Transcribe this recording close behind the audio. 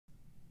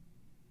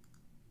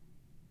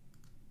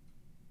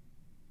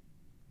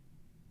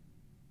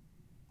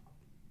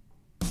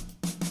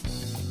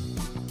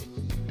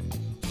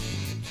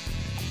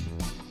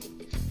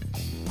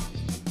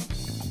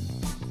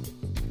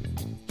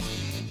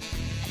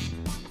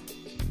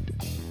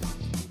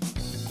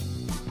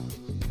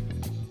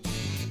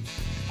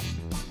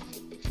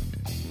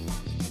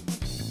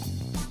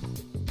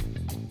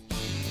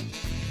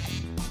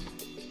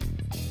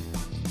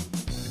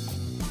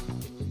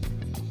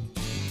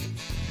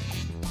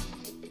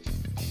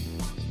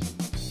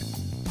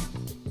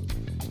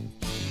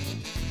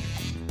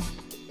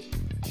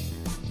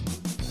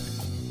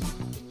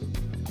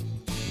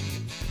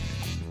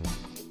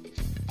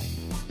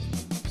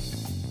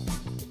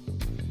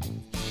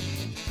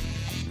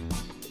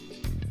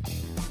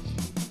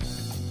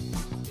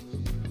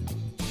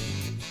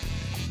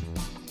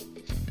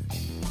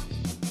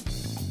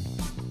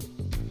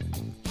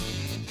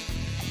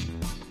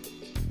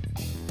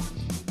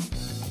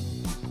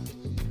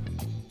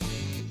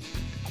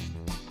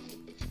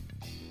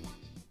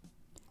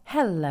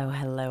Hello,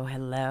 hello,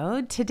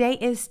 hello. Today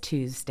is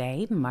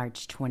Tuesday,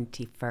 March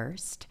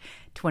 21st,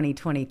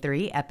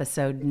 2023,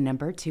 episode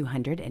number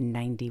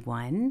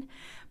 291.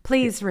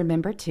 Please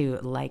remember to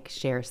like,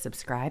 share,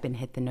 subscribe, and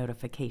hit the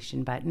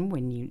notification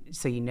button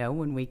so you know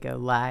when we go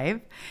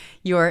live.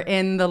 You're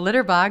in the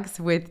litter box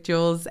with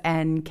Jules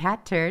and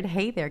Cat Turd.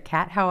 Hey there,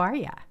 Cat. How are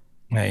ya?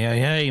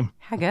 Hey.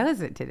 How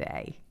goes it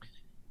today?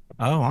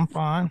 Oh, I'm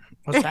fine.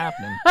 What's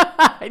happening?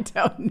 I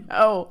don't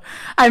know.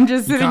 I'm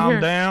just You sitting calmed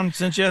here. down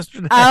since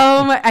yesterday?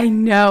 I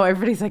know.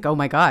 Everybody's like, "Oh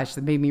my gosh,"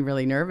 that made me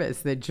really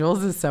nervous that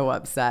Jules is so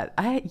upset.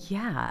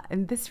 Yeah,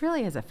 and this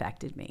really has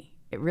affected me.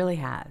 It really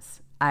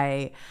has.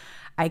 I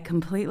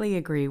completely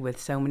agree with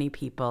so many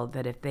people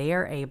that if they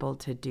are able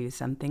to do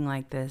something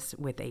like this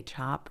with a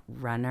top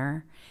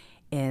runner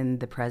in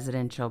the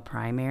presidential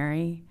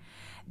primary,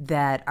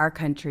 that our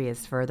country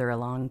is further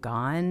along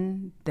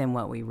gone than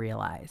what we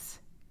realize.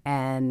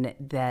 And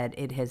that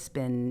it has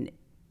been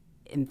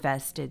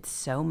infested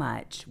so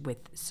much with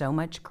so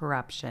much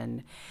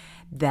corruption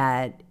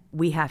that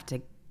we have to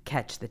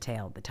catch the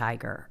tail of the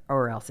tiger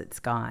or else it's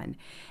gone.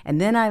 And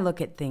then I look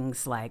at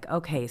things like,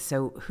 okay,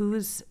 so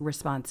whose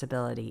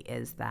responsibility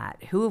is that?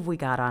 Who have we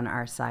got on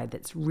our side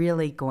that's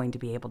really going to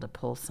be able to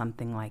pull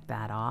something like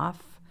that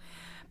off?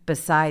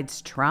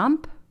 Besides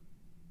Trump,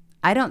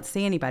 I don't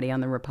see anybody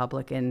on the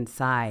Republican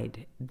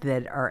side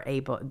that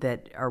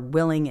are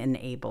willing and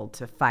able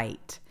to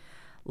fight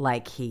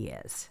like he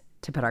is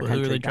to put our Well, who are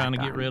country they trying to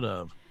back get on. rid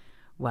of?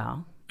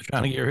 Well, They're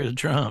trying to get rid of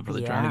Trump. Are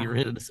they trying to get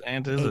yeah, rid of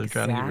DeSantis? Are they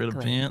trying to get rid of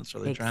exactly. Pence? Are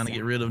they trying to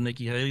get rid of Exactly.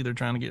 Nikki Haley? They're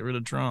trying to get rid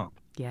of Trump.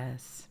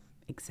 Yes,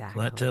 So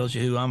that tells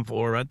exactly. you who I'm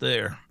for right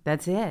there.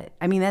 That's it.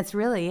 I mean, that's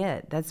really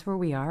it. That's where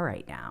we are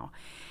right now.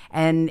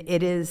 And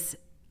it is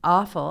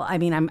awful. I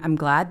mean, I'm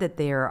glad that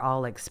they're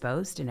all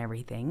exposed and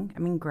everything. I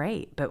mean,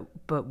 great. But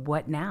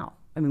what now?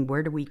 I mean,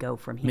 where do we go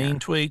from Mean here?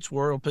 tweets,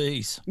 world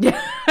peace.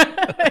 Yeah.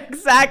 That's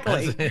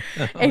Exactly. it.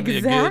 That would be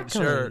a good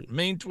Exactly. shirt.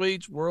 Mean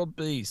tweets, world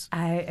peace.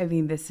 I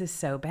mean, this is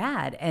so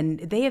bad. And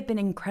they have been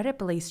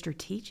incredibly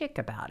strategic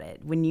about it.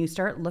 When you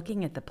start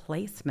looking at the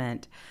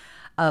placement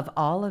of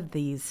all of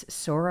these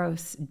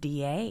Soros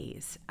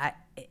DAs,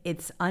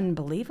 it's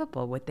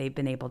unbelievable what they've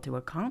been able to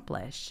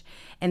accomplish.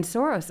 And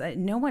Soros,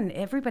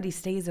 everybody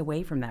stays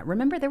away from that.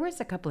 Remember, there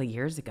was a couple of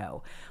years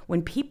ago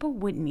when people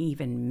wouldn't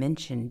even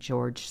mention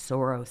George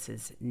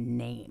Soros's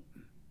name.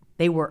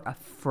 They were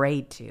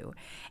afraid to.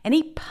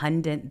 Any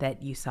pundit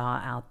that you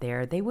saw out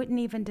there, they wouldn't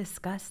even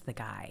discuss the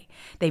guy.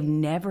 They've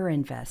never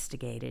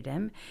investigated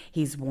him.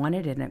 He's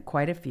wanted in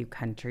quite a few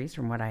countries,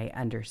 from what I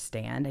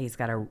understand. He's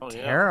got a Oh,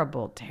 yeah.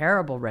 terrible,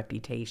 terrible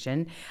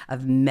reputation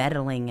of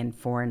meddling in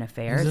foreign He's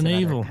affairs an of other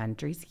evil.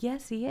 countries.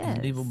 Yes, he He's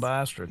an evil is.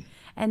 bastard.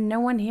 And no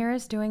one here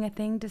is doing a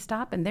thing to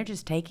stop him. They're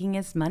just taking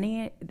his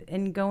money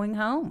and going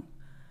home.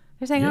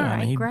 They're saying, all Yeah, I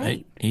right, mean,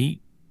 great.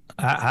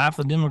 half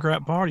the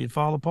Democrat Party would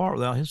fall apart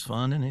without his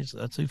funding.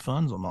 That's who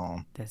funds them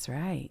all. That's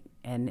right.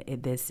 And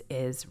this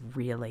is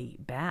really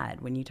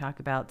bad. When you talk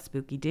about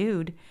spooky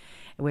dude,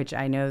 which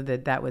I know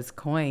that was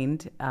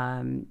coined,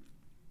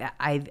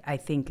 I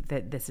think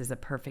that this is a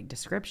perfect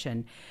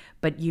description.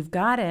 But you've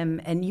got him,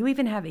 and you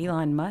even have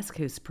Elon Musk,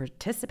 who's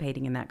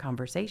participating in that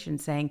conversation,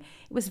 saying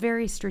it was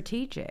very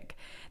strategic.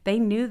 They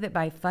knew that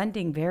by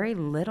funding very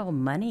little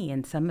money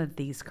in some of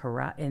these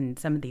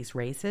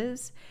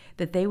races,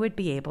 that they would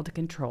be able to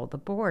control the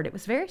board. It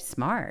was very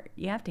smart.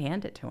 You have to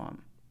hand it to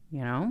them.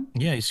 You know.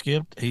 Yeah, he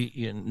skipped.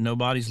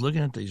 Nobody's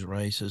looking at these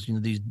races.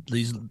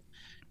 These,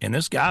 and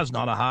this guy's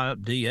not a high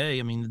up DA.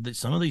 I mean,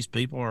 some of these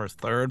people are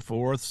third,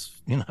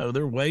 fourths.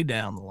 They're way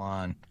down the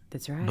line.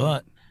 That's right.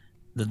 But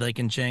that they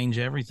can change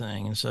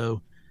everything, and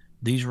so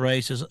these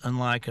races,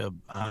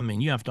 I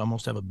mean, you have to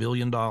almost have $1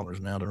 billion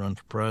now to run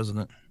for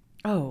president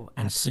Oh,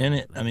 and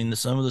Senate. I absolutely. mean,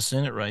 some of the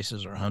Senate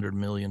races are 100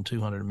 million,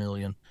 200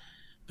 million.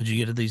 But you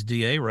get to these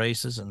DA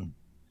races, and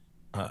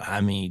I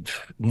mean,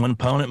 one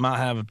opponent might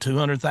have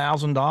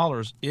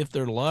 $200,000 if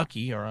they're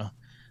lucky, or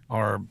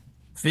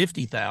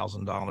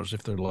 $50,000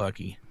 if they're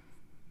lucky,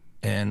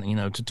 and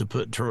to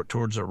put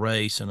towards a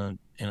race in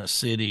a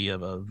city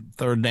of a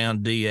third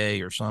down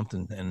DA or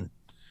something, and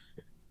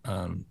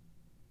um,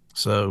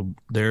 so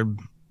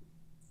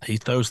he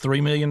throws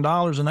 $3 million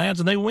in ads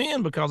and they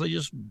win because they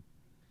just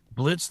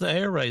blitz the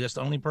air raid. That's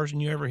the only person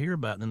you ever hear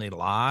about. And then they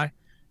lie,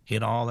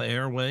 hit all the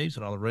airwaves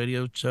and all the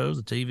radio shows,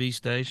 the TV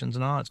stations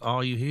and all. It's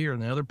all you hear.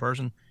 And the other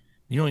person,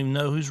 you don't even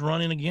know who's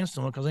running against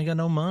them because they ain't got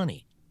no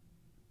money.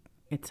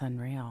 It's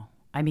unreal.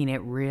 I mean,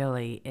 it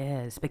really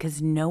is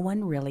because no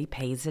one really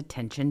pays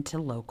attention to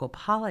local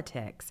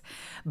politics.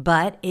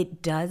 But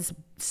it does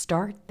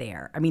start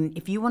there. I mean,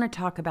 if you want to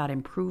talk about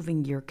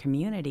improving your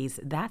communities,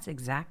 that's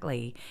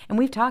exactly, and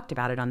we've talked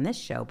about it on this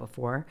show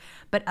before,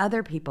 but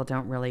other people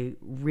don't really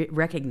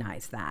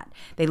recognize that.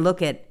 They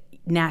look at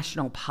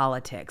national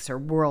politics or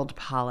world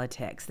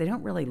politics. They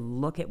don't really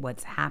look at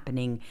what's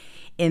happening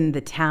in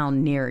the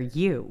town near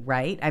you,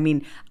 right? I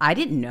mean, I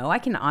didn't know. I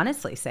can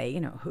honestly say,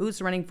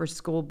 who's running for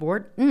school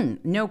board?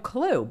 No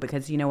clue,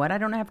 because you know what? I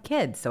don't have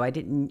kids, so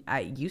I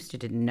used to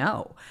didn't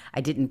know.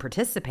 I didn't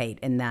participate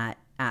in that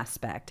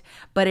aspect,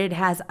 but it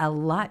has a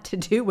lot to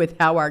do with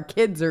how our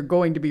kids are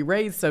going to be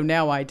raised. So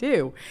now I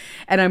do.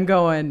 And I'm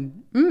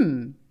going,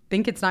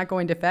 think it's not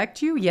going to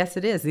affect you? Yes,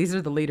 it is. These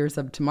are the leaders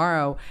of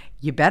tomorrow.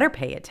 You better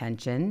pay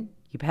attention.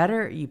 You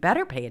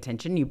better pay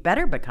attention. You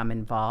better become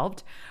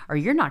involved, or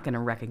you're not going to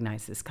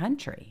recognize this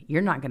country.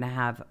 You're not going to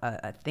have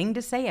a thing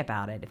to say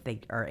about it if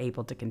they are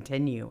able to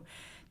continue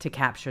to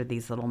capture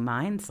these little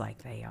minds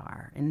like they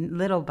are. And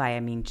little by, I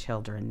mean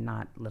children,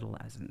 not little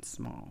as in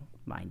small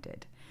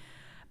minded.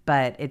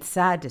 But it's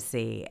sad to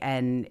see,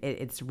 and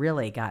it's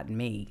really gotten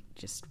me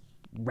just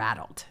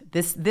rattled.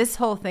 This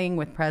whole thing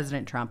with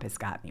President Trump has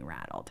got me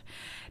rattled.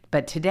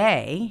 But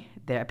today,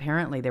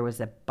 apparently there was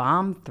a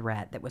bomb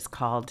threat that was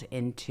called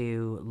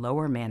into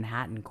Lower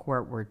Manhattan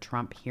court where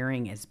Trump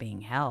hearing is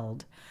being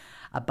held.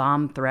 A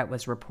bomb threat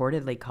was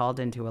reportedly called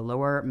into a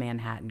Lower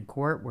Manhattan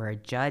court where a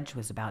judge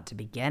was about to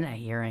begin a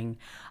hearing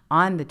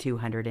on the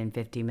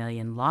 $250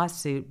 million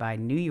lawsuit by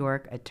New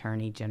York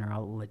Attorney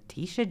General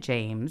Letitia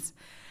James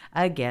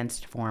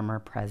against former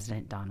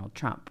President Donald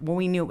Trump. Well,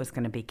 we knew it was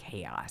going to be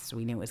chaos.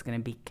 We knew it was going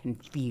to be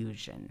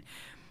confusion.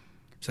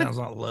 Sounds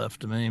like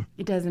left to me.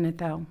 It doesn't it,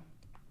 though?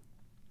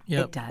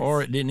 Yep. It does.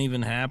 Or it didn't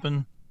even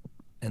happen,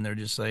 and they're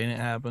just saying it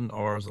happened,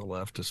 or as a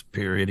leftist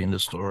period in the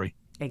story.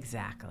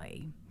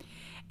 Exactly.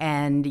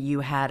 And you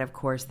had, of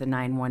course, the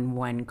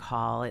 911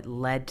 call. It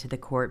led to the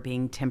court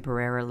being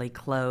temporarily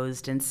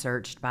closed and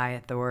searched by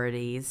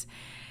authorities.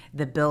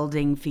 The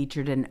building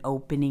featured an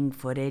opening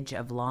footage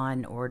of Law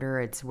and Order.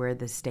 It's where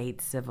the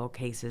state's civil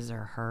cases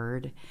are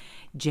heard.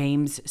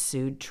 James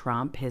sued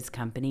Trump, his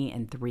company,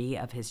 and 3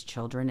 of his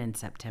children in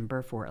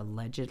September for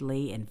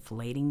allegedly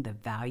inflating the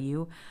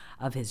value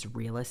of his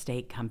real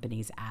estate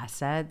company's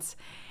assets.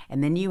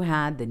 And then you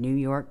had the New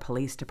York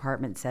Police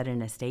Department said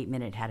in a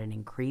statement it had an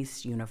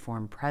increased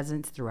uniform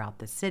presence throughout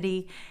the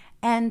city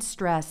and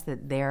stressed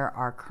that there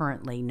are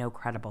currently no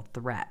credible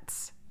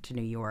threats to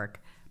New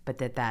York, but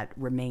they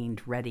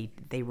remained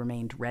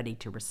ready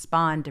to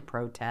respond to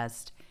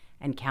protest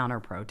and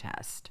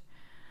counter-protest.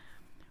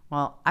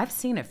 Well, I've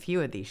seen a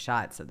few of these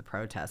shots of the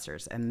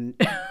protesters, and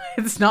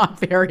it's not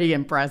very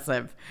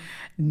impressive.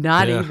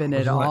 Not even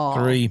at all.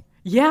 Like 3.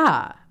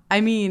 Yeah.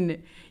 I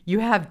mean, you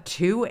have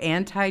 2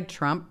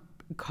 anti-Trump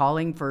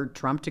calling for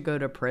Trump to go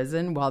to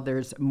prison while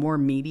there's more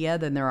media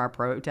than there are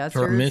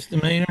protesters. For a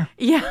misdemeanor?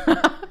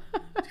 Yeah.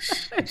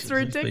 It's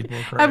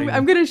ridiculous.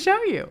 I'm going to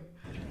show you.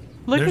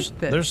 Look at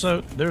this.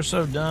 They're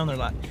so dumb. They're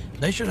like,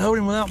 they should hold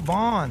him without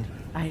bond.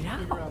 I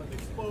know.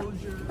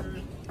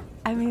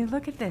 I mean,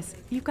 look at this.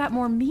 You've got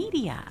more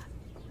media,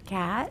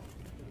 Kat.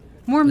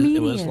 More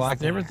media. It's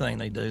like everything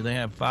they do. They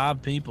have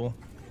 5 people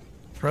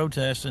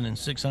protesting and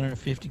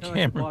 650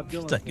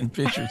 cameras taking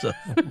pictures of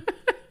them.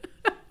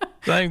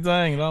 Same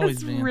thing. It's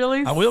always been.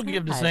 Really I will sad.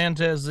 give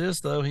DeSantis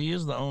this though. He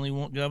is the only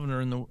one governor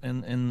in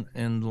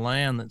the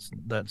land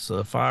that's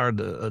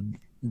fired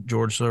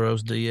George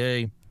Soros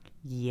DA.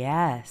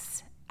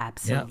 Yes,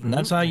 absolutely. Yeah, and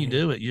that's how you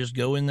do it. You just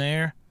go in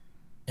there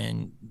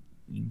and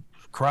you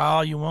cry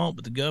all you want,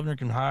 but the governor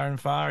can hire and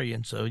fire you.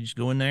 And so you just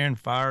go in there and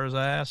fire his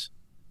ass.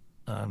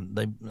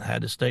 They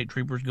had the state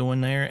troopers go in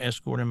there,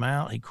 escort him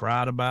out. He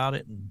cried about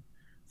it and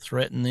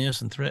threatened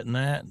this and threatened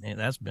that. And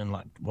that's been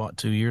like,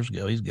 2 years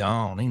ago? He's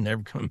gone. He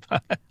never coming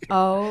back.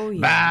 Oh,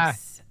 yes.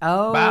 Bye.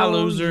 Oh, bye,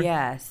 loser.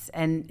 Yes.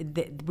 And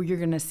you're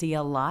going to see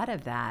a lot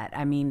of that.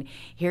 I mean,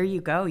 here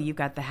you go. You've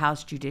got the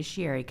House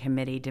Judiciary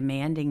Committee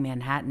demanding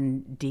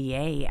Manhattan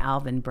DA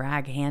Alvin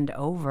Bragg hand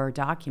over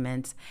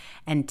documents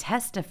and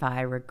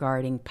testify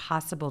regarding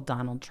possible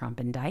Donald Trump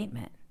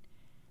indictment.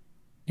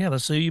 Yeah,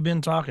 that's who you've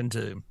been talking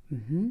to.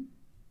 Mm-hmm.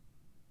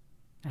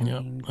 I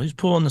mean, who's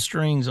pulling the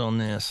strings on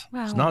this?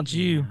 Well, it's not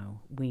you.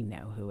 We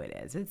know who it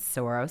is. It's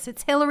Soros.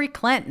 It's Hillary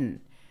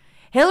Clinton.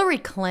 Hillary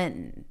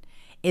Clinton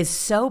is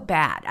so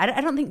bad. I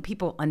don't think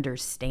people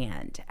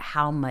understand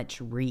how much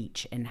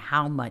reach and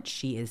how much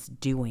she is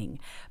doing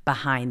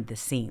behind the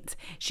scenes.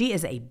 She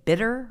is a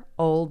bitter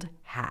old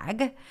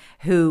hag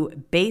who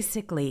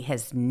basically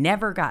has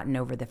never gotten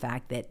over the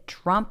fact that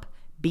Trump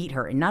beat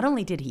her. And not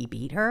only did he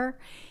beat her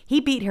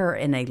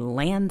in a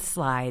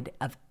landslide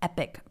of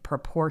epic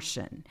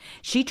proportion.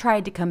 She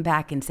tried to come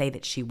back and say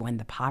that she won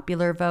the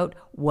popular vote.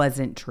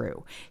 Wasn't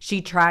true.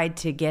 She tried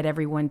to get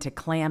everyone to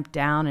clamp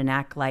down and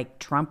act like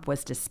Trump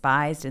was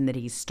despised and that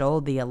he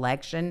stole the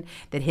election,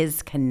 that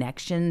his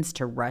connections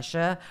to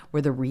Russia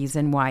were the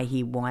reason why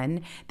he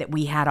won, that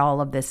we had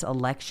all of this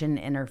election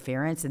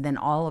interference. And then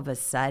all of a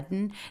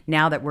sudden,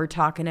 now that we're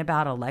talking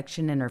about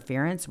election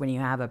interference, when you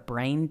have a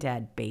brain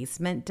dead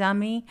basement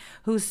dummy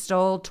who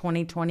stole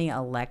 2020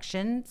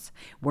 elections,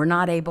 we're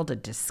not able to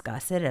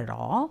discuss it at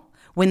all?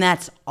 When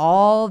that's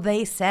all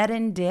they said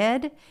and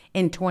did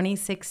in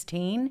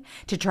 2016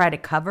 to try to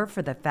cover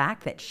for the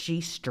fact that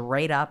she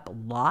straight up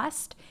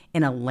lost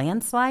in a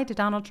landslide to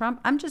Donald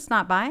Trump? I'm just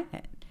not buying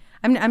it.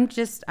 I'm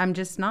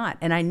just not.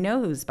 And I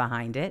know who's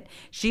behind it.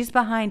 She's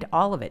behind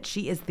all of it.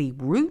 She is the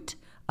root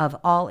of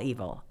all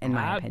evil, in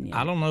my I opinion.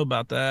 don't know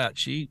about that.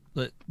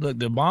 Look, the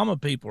Obama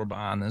people are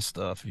behind this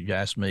stuff, if you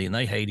ask me, and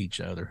they hate each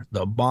other.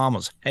 The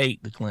Obamas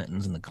hate the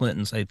Clintons, and the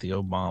Clintons hate the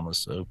Obamas.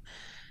 So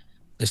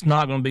it's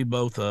not going to be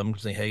both of them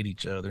because they hate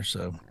each other.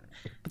 So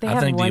But they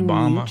have I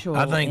one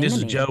think this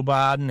is Joe enemy.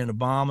 Biden and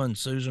Obama and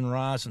Susan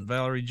Rice and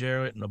Valerie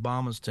Jarrett and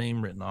Obama's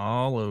team written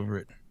all over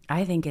it.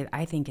 I think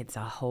it's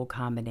a whole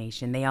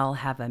combination. They all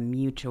have a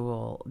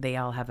mutual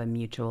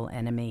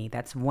enemy.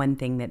 That's one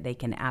thing that they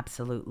can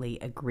absolutely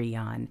agree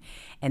on.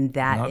 And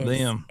that Not is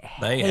them.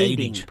 They hate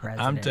hating each. I'm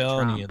President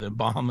telling you, Trump.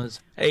 the Obamas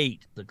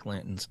hate the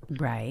Clintons.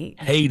 Right?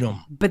 Hate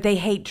them. But they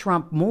hate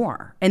Trump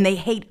more. And they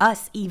hate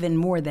us even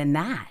more than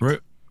that.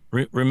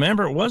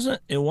 Remember, it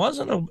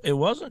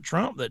wasn't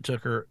Trump that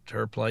took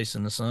her place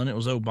in the sun. It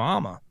was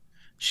Obama.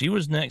 She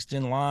was next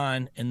in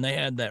line, and they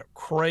had that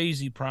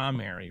crazy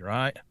primary,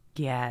 right?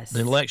 The Yes.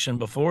 election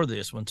before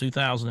this, when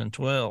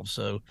 2012.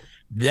 So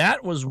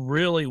that was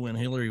really when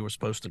Hillary was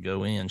supposed to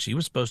go in. She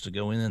was supposed to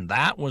go in, and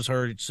that was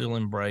her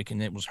ceiling break,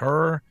 and it was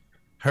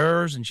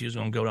hers, and she was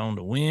going to go on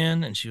to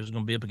win, and she was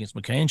going to be up against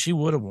McCain. She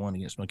would have won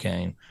against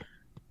McCain,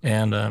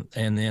 and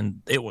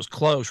then it was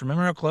close.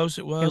 Remember how close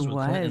it It was with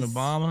Clinton and was.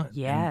 Obama,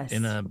 Yes.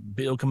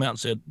 Bill come out and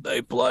said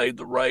they played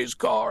the race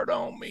card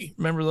on me.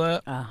 Remember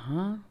that?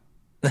 Uh-huh.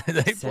 I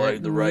They played the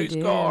certainly race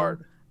do.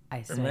 card.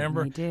 I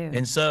Remember? certainly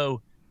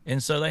do.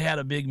 And so they had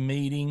a big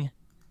meeting,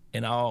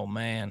 and oh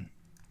man,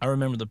 I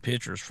remember the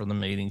pictures from the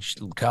meeting.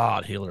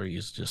 God, Hillary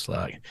is just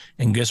like,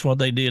 and guess what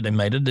they did? They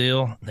made a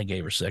deal. They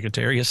gave her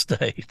Secretary of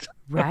State.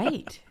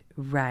 Right.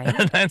 And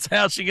Right. that's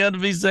how she got to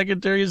be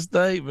Secretary of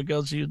State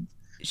because She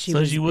so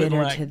was she wouldn't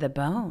bitter like, to the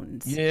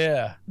bones.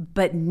 yeah.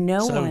 But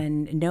So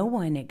no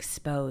one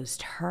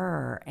exposed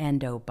her and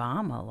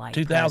Obama like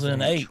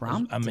President 2008 was,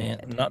 Trump I mean,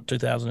 did. not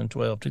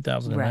 2012, Right,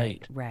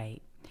 2008.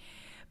 right.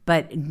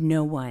 But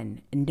no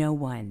one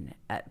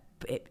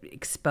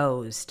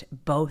exposed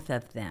both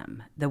of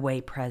them the way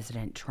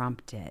President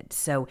Trump did.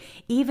 So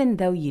even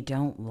though you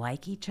don't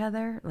like each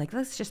other, like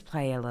let's just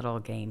play a little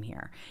game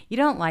here. You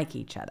don't like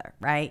each other,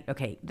 right?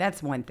 Okay,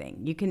 that's one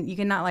thing. You can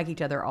not like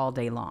each other all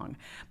day long.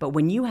 But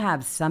when you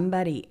have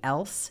somebody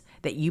else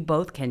that you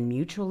both can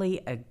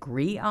mutually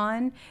agree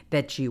on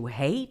that you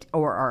hate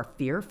or are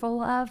fearful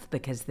of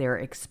because they're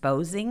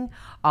exposing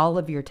all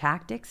of your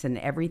tactics and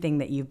everything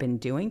that you've been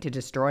doing to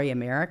destroy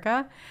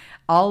America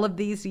all of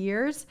these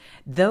years,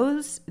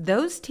 those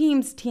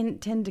teams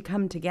tend to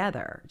come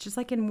together, just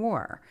like in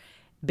war,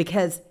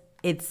 because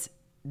it's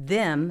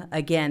them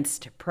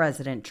against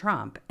President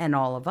Trump and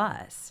all of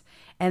us.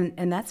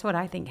 And that's what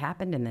I think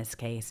happened in this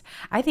case.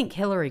 I think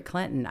Hillary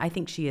Clinton, I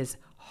think she is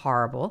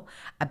horrible,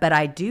 but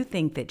I do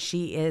think that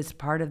she is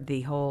part of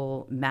the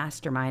whole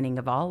masterminding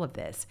of all of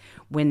this.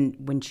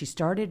 When she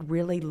started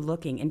really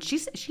looking, and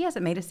she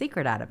hasn't made a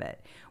secret out of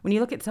it. When you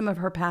look at some of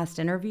her past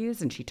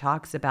interviews, and she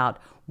talks about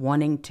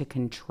wanting to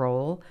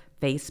control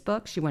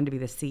Facebook. She wanted to be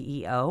the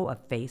CEO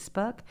of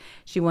Facebook.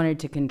 She wanted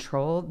to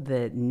control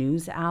the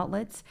news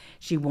outlets.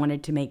 She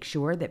wanted to make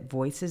sure that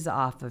voices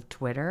off of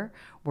Twitter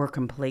were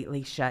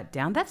completely shut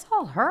down. That's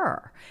all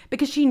her,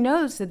 because she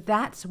knows that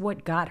that's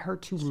what got her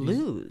to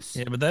lose.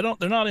 Yeah, but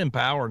they're not in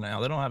power now.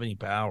 They don't have any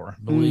power,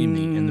 believe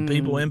me. And the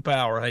people in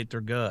power hate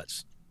their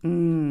guts.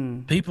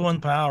 People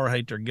in power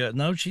hate their gut.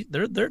 No,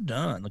 they're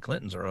done. The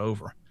Clintons are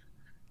over.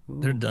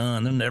 They're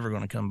done. They're never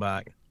going to come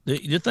back.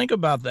 You think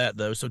about that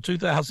though. So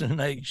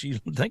 2008,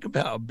 think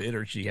about how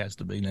bitter she has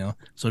to be now.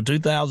 So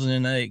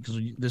 2008, because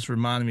this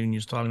reminded me when you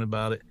was talking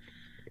about it.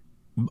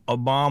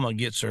 Obama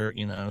gets her,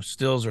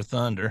 steals her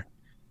thunder.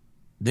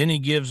 Then he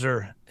gives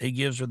her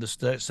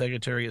the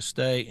Secretary of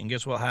State, and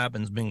guess what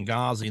happens?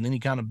 Benghazi, and then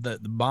the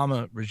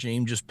Obama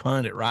regime just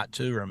punted it right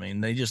to her. I mean,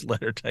 they just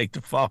let her take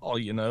the fall.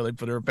 They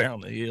put her up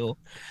on the hill.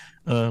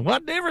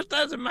 What difference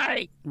does it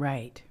make?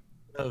 Right.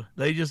 So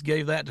they just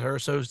gave that to her.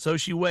 So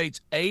she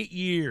waits 8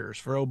 years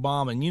for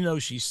Obama,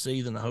 and she's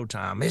seething the whole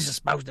time. This is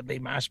supposed to be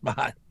my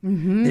spot.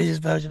 This is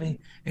supposed to be.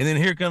 And then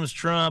here comes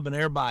Trump, and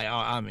everybody.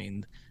 I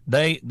mean,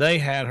 they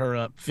had her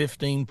up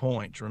 15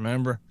 points.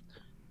 Remember?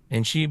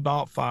 And she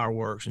bought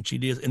fireworks, and she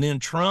did. And then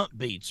Trump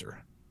beats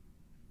her,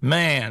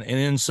 man. And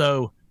then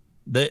so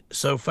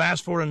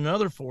fast forward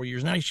another 4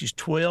 years. Now she's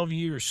 12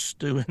 years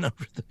stewing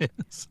over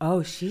this.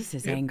 Oh, she's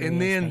as angry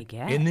and then, as they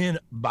get. And then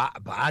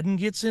Biden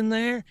gets in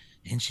there,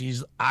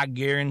 and I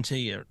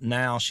guarantee you,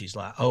 now she's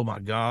like, oh my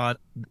God,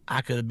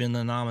 I could have been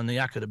the nominee.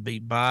 I could have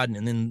beat Biden,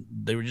 and then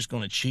they were just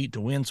going to cheat to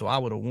win, so I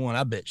would have won.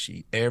 I bet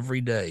every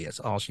day that's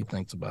all she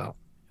thinks about.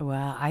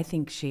 Well, I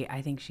think she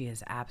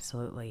is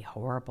absolutely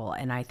horrible,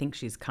 and I think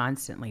she's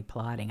constantly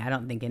plotting. I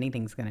don't think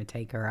anything's going to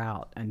take her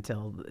out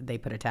until they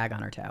put a tag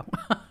on her toe.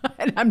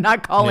 And I'm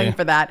not calling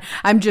for that.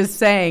 I'm just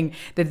saying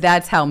that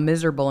that's how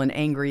miserable and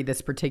angry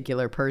this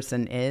particular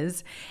person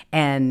is.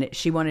 And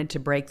she wanted to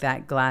break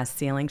that glass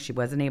ceiling. She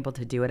wasn't able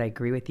to do it. I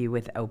agree with you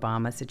with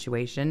Obama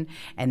situation,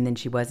 and then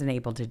she wasn't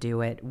able to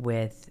do it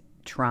with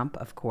Trump,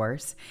 of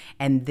course.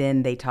 And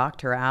then they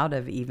talked her out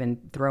of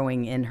even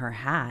throwing in her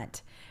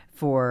hat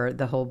for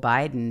the whole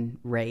Biden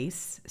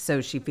race. So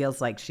she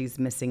feels like she's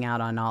missing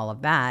out on all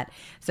of that.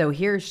 So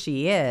here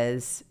she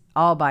is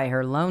all by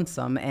her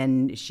lonesome,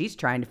 and she's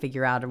trying to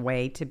figure out a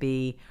way to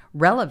be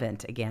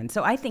relevant again.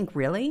 So I think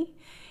really,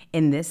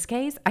 in this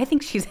case, I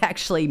think she's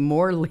actually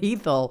more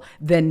lethal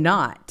than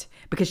not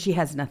because she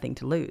has nothing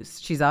to lose.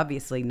 She's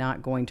obviously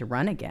not going to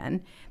run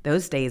again.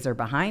 Those days are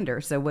behind her.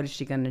 So what is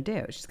she going to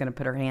do? She's going to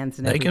put her hands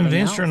in They everything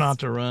convinced else. her not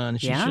to run.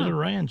 She should Yeah. have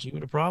ran. She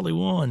would have probably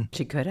won.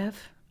 She could have.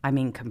 I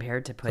mean,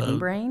 compared to Pudding So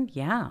Brain,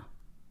 yeah.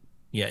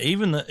 yeah,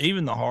 even the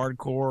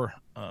hardcore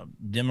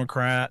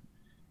Democrat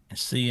and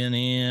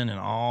CNN and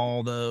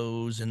all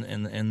those, and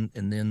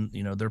then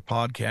their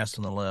podcast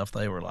on the left,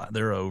 they were like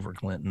they're over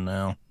Clinton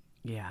now.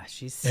 Yeah,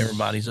 she's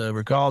Everybody's over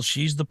because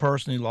she's the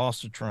person who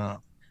lost to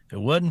Trump. If it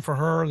wasn't for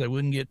her, they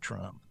wouldn't get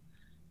Trump.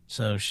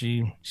 So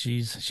she's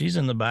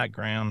in the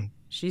background.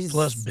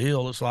 Plus, she's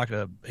Bill looks like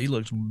he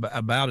looks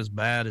about as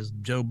bad as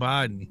Joe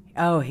Biden.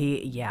 oh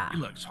yeah. He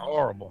looks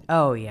horrible.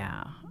 Oh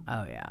yeah.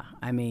 Oh yeah.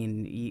 I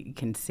mean, you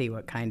can see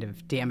what kind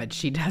of damage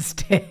she does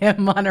to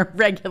him on a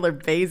regular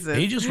basis.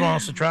 He just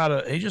wants to try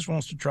to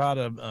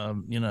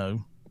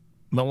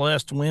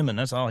molest women.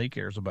 That's all he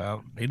cares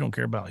about. He don't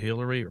care about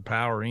Hillary or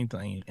power or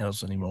anything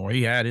else anymore.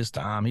 He had his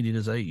time. He did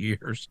his 8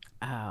 years.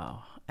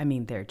 Oh, I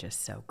mean, they're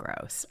just so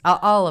gross.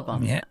 All of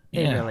them. Yeah,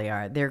 They yeah. really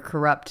are. They're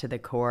corrupt to the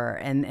core,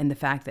 and the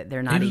fact that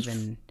they're not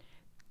even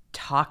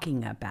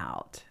talking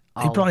about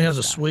He all probably of has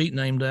the a stuff. suite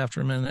named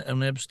after him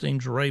on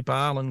Epstein's Rape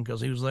Island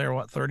because he was there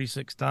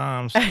 36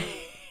 times.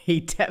 He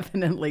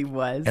definitely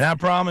was. And I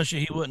promise you,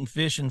 he wasn't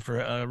fishing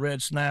for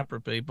red snapper,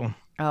 people.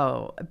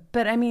 Oh,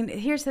 but I mean,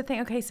 here's the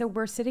thing. Okay, so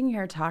we're sitting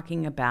here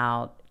talking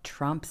about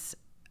Trump's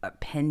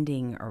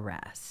pending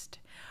arrest.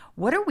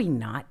 What are we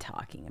not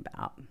talking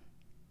about?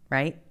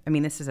 Right? I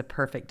mean, this is a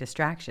perfect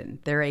distraction.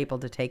 They're able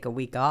to take a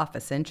week off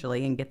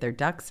essentially and get their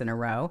ducks in a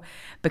row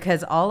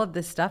because all of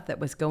this stuff that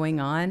was going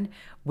on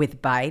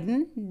with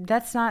Biden,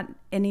 that's not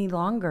any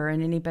longer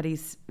in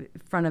anybody's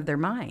front of their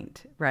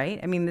mind, right?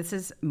 I mean, this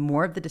is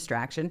more of the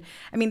distraction.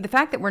 I mean, the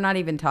fact that we're not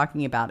even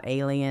talking about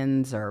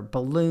aliens or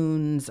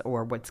balloons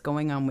or what's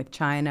going on with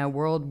China,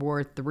 World War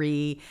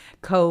III,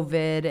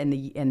 COVID and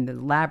the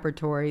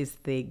laboratories,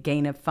 the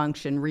gain of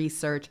function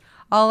research,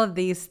 all of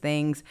these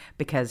things,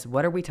 because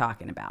what are we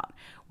talking about?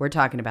 We're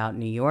talking about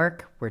New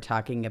York. We're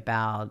talking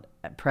about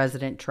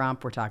President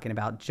Trump. We're talking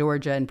about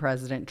Georgia and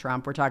President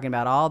Trump. We're talking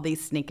about all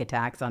these sneak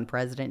attacks on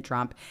President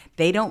Trump.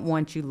 They don't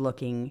want you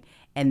looking,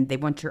 and they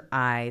want your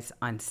eyes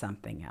on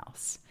something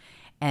else.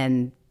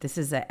 And this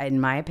is,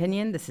 in my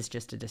opinion, this is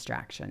just a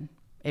distraction.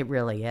 It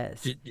really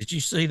is. Did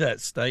you see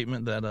that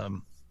statement that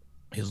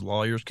Hunter's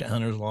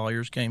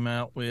lawyers came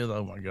out with?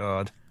 Oh my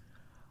God.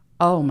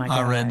 Oh my gosh.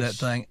 I read that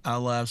thing. I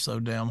laughed so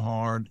damn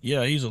hard.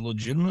 Yeah, he's a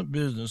legitimate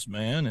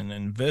businessman and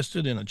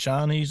invested in a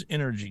Chinese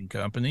energy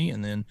company.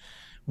 And then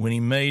when he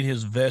made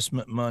his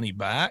investment money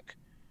back,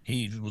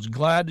 he was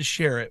glad to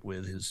share it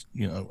with his,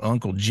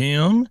 Uncle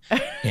Jim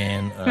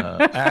and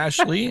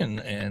Ashley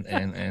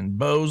and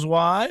Bo's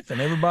wife and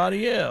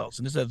everybody else.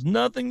 And this has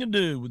nothing to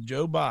do with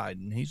Joe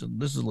Biden.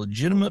 This is a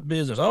legitimate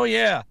business. Oh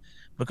yeah,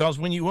 because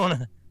when you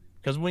want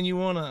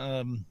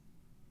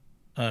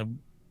to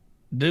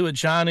do a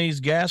Chinese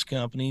gas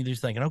company, they're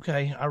thinking,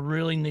 okay, I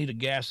really need a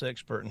gas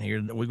expert in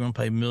here that we're going to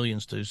pay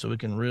millions to so we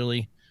can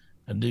really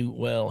do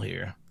well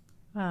here.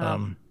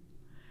 Oh.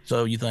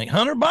 So you think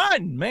Hunter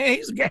Biden, man,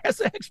 he's a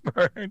gas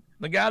expert,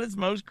 the guy that's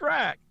most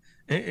crack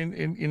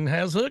and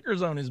has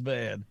hookers on his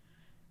bed.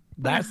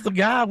 That's the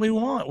guy we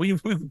want. We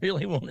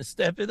really want to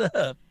step it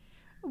up.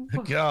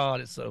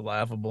 God, it's so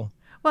laughable.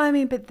 Well, I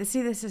mean, but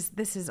see, this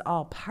is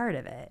all part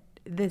of it.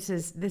 This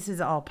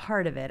is all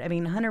part of it. I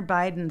mean, Hunter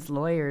Biden's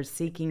lawyers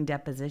seeking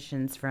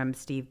depositions from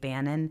Steve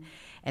Bannon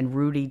and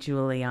Rudy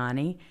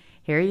Giuliani.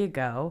 Here you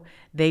go.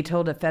 They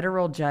told a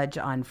federal judge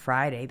on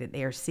Friday that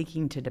they are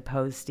seeking to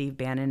depose Steve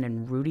Bannon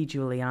and Rudy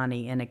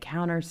Giuliani in a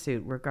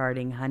countersuit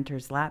regarding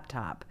Hunter's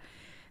laptop.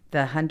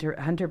 The Hunter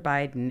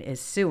Biden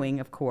is suing,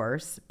 of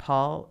course,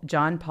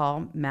 John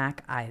Paul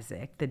Mac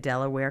Isaac, the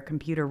Delaware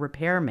computer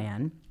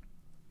repairman,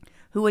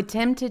 who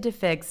attempted to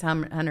fix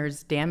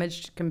Hunter's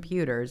damaged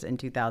computers in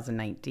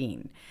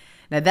 2019.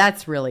 Now,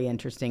 that's really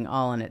interesting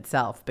all in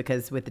itself,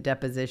 because with the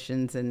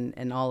depositions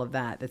and all of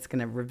that, that's going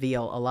to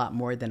reveal a lot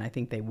more than I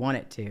think they want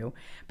it to.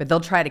 But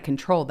they'll try to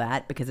control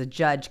that because a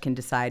judge can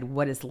decide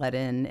what is let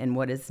in and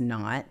what is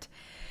not.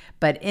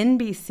 But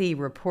NBC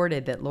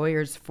reported that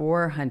lawyers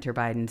for Hunter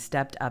Biden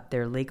stepped up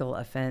their legal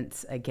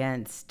offense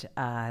against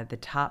the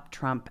top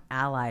Trump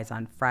allies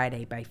on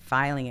Friday by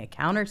filing a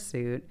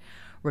countersuit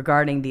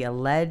regarding the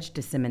alleged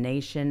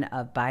dissemination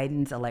of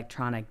Biden's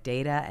electronic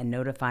data and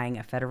notifying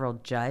a federal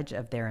judge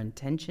of their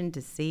intention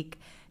to seek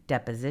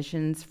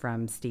depositions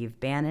from Steve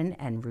Bannon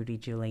and Rudy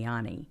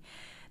Giuliani.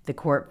 The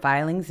court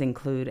filings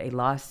include a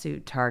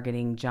lawsuit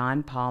targeting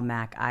John Paul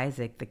Mac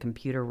Isaac, the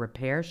computer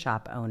repair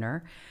shop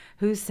owner,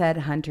 who said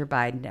Hunter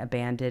Biden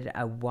abandoned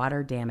a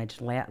water-damaged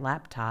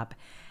laptop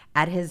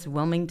at his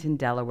Wilmington,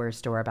 Delaware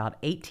store about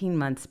 18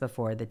 months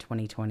before the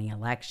 2020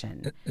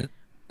 election.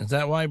 Is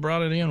that why he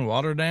brought it in?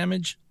 Water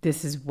damage?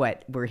 This is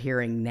what we're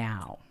hearing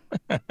now.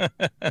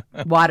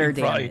 Water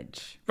He probably,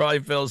 damage. probably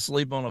fell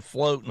asleep on a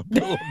float in the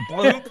pool.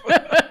 Bloop.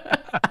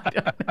 I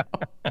don't know.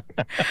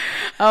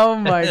 Oh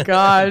my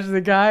gosh,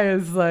 the guy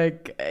is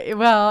like,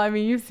 well, I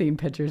mean, you've seen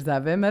pictures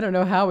of him. I don't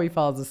know how he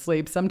falls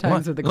asleep,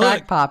 sometimes with a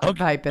crack pipe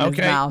in his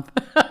mouth.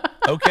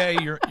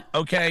 You're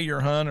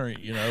a hunter,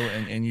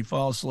 and you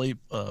fall asleep,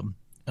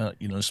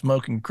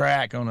 smoking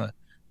crack on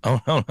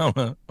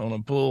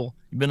a pool.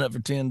 You've been up for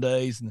 10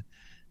 days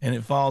and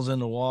it falls in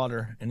the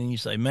water. And then you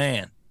say,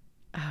 man,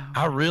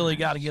 I really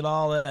got to get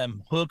all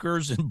them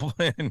hookers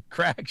and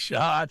crack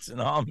shots and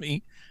all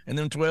me and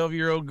them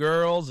 12-year-old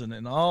girls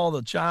and all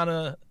the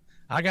China.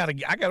 I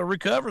gotta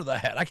recover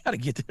that. I gotta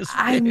get this fixed.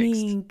 I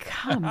mean,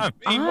 come on.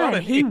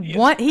 He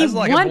That's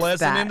like wants a blessing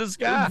that. in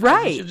disguise.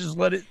 Right. You should just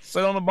let it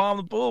sit on the bottom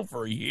of the pool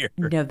for a year.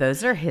 No,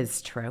 those are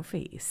his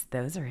trophies.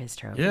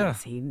 Yeah.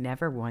 He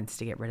never wants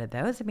to get rid of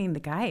those. I mean, the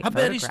guy. I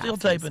bet he's still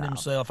taping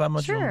himself. How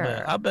much you Sure.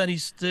 bet? I bet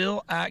he's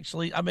still I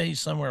bet he's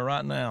somewhere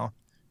right now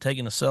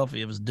taking a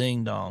selfie of his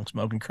ding dong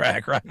smoking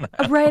crack right now.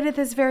 Right at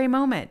this very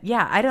moment.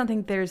 Yeah, I don't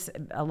think there's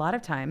a lot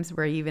of times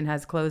where he even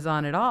has clothes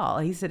on at all.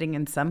 He's sitting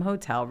in some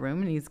hotel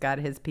room and he's got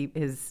his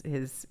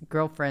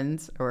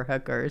girlfriends or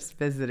hookers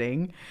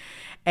visiting.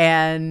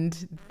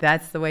 And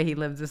that's the way he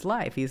lives his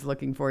life. He's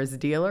looking for his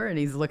dealer and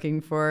he's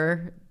looking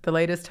for the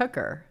latest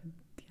hooker,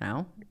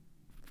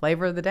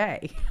 flavor of the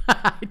day.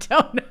 I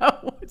don't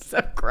know. It's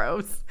so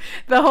gross.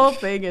 The whole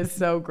thing is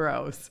so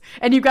gross.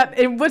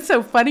 And what's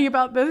so funny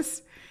about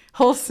this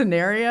whole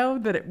scenario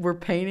that we're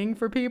painting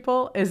for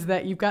people is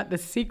that you've got the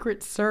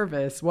Secret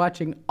Service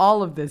watching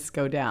all of this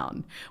go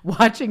down,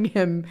 watching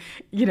him,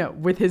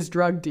 with his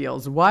drug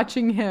deals,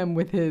 watching him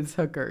with his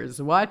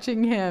hookers,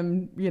 watching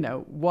him,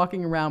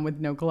 walking around with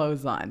no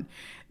clothes on.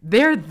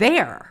 They're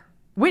there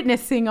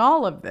witnessing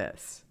all of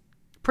this,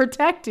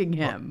 protecting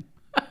him.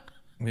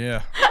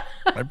 Yeah.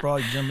 They're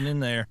probably jumping in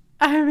there.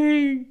 I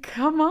mean,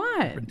 come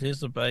on.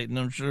 Participating,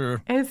 I'm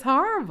sure. It's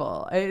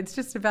horrible. It's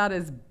just about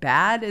as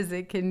bad as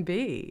it can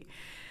be.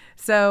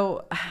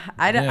 So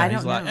I don't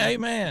he's know. Like, hey,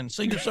 man,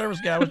 Secret Service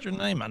guy, what's your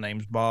name? My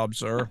name's Bob,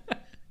 sir.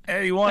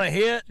 Hey, you want a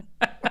hit?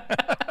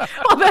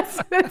 Well,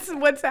 that's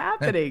what's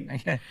happening.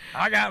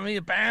 I got me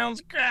a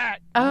pound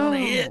crack. You want a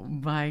hit? Oh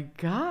my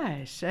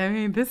gosh. I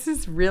mean, this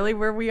is really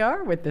where we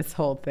are with this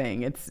whole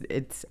thing.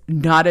 It's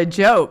not a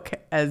joke,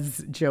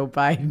 as Joe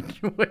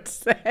Biden would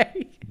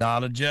say.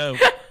 Not a joke.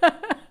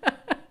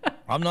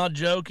 I'm not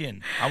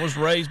joking. I was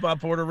raised by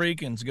Puerto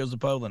Ricans. Goes to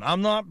Poland.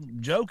 I'm not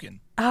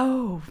joking.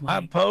 Oh my I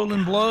have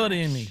Poland gosh. blood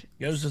in me.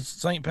 Goes to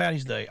St.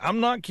 Patty's Day. I'm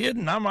not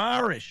kidding. I'm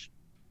Irish.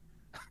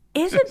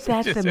 Isn't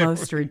that the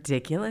most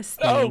ridiculous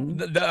thing?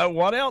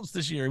 What else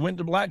this year? He went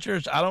to black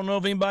church. I don't know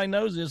if anybody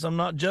knows this. I'm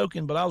not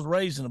joking, but I was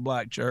raised in a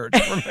black church.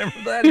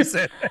 Remember that? He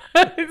said.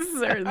 I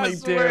certainly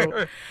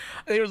do.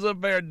 He was up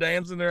there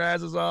dancing their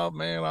asses off,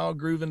 man, all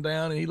grooving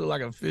down, and he looked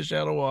like a fish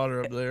out of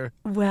water up there.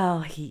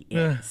 Well, he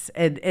is.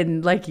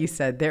 And like you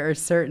said, there are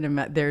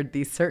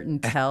these certain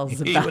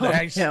tells about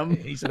him.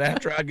 He said,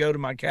 after I go to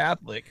my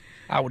Catholic,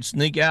 I would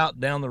sneak out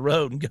down the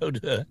road and go to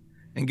the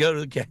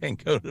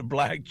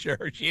black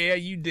church. Yeah,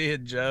 you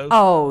did, Joe.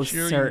 Oh,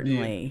 sure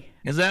certainly.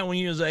 Is that when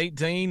you was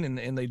 18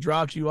 and they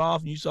dropped you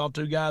off and you saw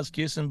two guys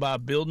kissing by a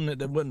building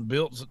that wasn't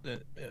built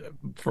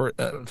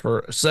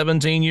for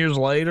 17 years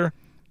later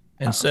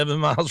and 7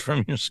 miles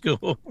from your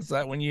school? Is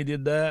that when you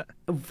did that?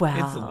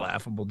 Well, it's a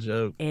laughable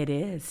joke. It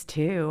is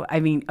too. I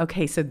mean,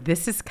 okay, so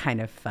this is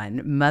kind of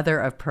fun. Mother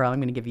of Pearl, I'm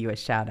going to give you a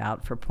shout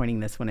out for pointing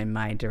this one in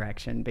my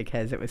direction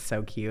because it was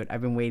so cute.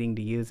 I've been waiting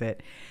to use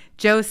it.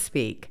 Joe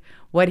Speak.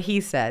 What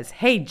he says,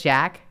 hey,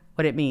 Jack,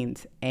 what it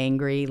means,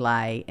 angry,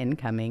 lie,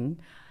 incoming.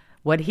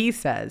 What he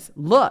says,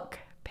 look,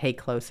 pay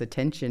close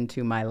attention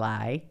to my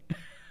lie.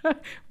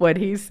 What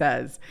he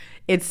says,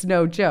 it's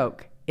no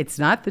joke. It's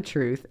not the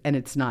truth, and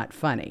it's not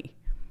funny.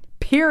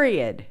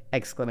 Period,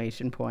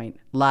 exclamation point.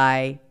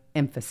 Lie,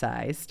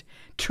 emphasized.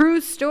 True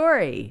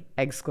story,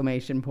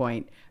 exclamation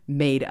point.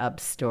 Made up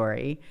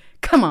story.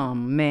 Come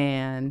on,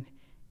 man,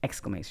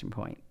 exclamation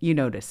point. You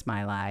notice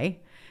my lie.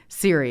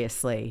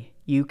 Seriously,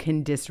 you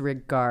can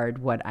disregard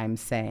what I'm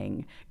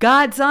saying.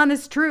 God's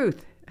honest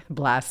truth.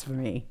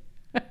 Blasphemy.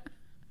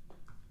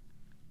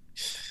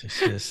 It's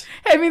just,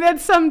 I mean,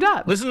 that's summed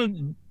up.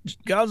 listen to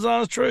God's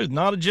honest truth,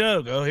 not a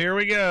joke. Oh, here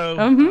we go.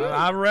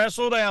 I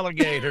wrestled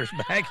alligators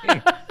back in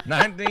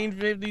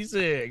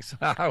 1956.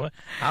 I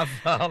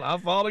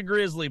fought a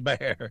grizzly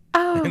bear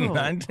in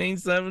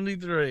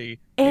 1973.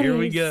 Here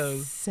we go.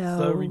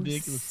 So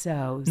ridiculous.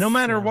 So no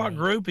matter silly. what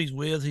group he's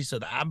with, he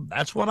said,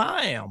 that's what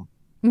I am.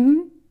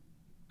 Mm-hmm.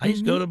 I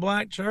used to go to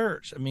black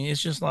church. I mean,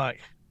 it's just like,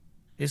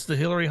 it's the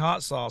Hillary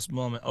hot sauce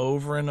moment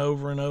over and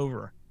over and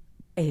over.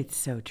 It's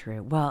so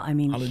true. Well, I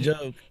mean, Not a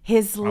joke.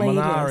 His I'm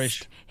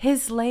Irish.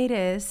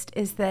 latest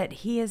is that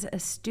he is a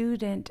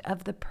student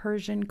of the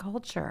Persian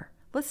culture.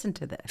 Listen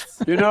to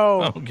this. You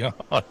know, Oh,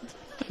 God.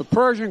 the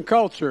Persian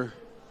culture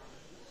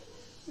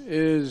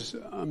is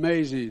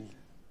amazing.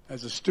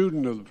 As a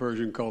student of the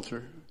Persian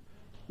culture,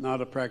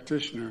 not a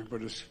practitioner,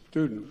 but a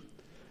student.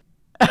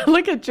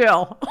 Look at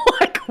Jill.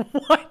 Like,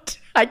 what?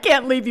 I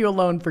can't leave you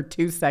alone for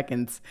 2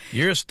 seconds.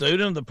 You're a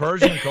student of the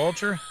Persian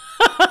culture?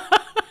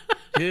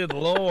 Good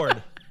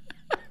Lord.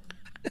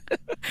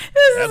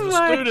 As a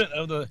student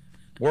of the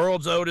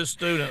world's oldest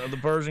student of the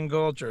Persian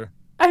culture.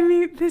 I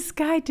mean, this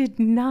guy did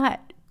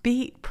not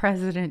beat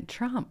President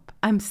Trump.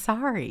 I'm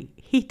sorry.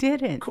 He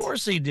didn't. Of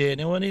course he did.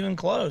 It wasn't even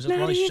close. That's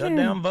why they shut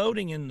down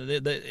voting. And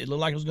it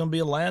looked like it was going to be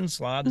a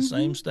landslide, the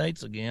same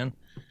states again.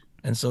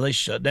 And so they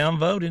shut down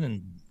voting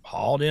and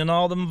hauled in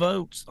all them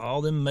votes,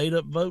 all them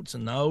made-up votes.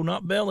 And no,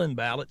 not mail-in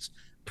ballots,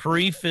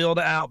 pre-filled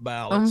out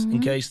ballots in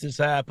case this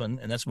happened.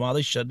 And that's why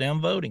they shut down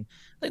voting.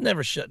 They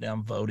never shut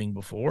down voting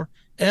before,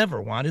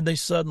 ever. Why did they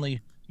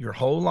suddenly, your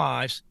whole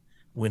lives,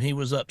 when he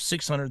was up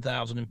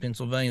 600,000 in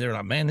Pennsylvania, they're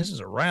like, man, this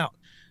is a rout.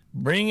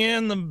 Bring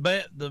in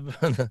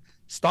the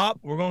stop.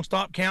 We're going to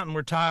stop counting.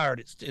 We're tired.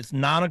 It's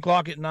 9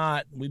 o'clock at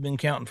night. We've been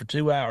counting for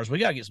 2 hours. We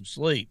got to get some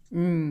sleep.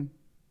 Well,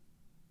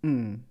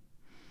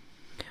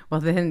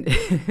 then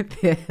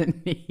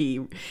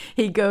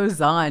he goes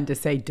on to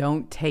say,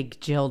 don't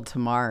take Jill to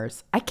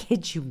Mars. I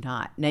kid you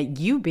not. Now,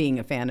 you being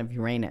a fan of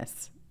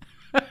Uranus,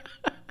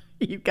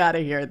 you got to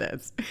hear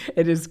this.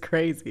 It is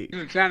crazy.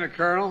 Lieutenant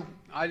Colonel,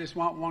 I just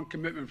want one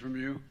commitment from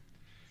you.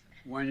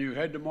 When you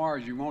head to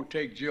Mars, you won't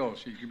take Jill.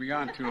 She could be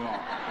gone too long.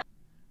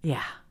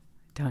 Yeah,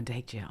 don't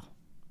take Jill.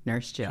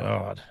 Nurse Jill.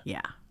 God.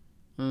 Yeah.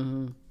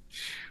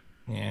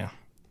 Yeah.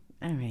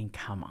 I mean,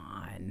 come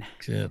on.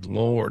 Good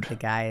Lord. The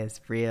guy has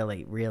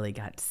really, really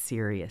got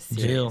serious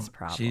Jill,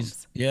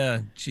 problems.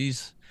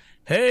 she's,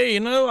 hey, you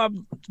know,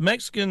 I'm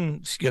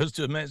Mexican. She goes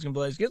to a Mexican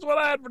place. Guess what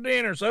I had for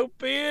dinner?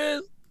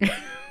 Sopapillas,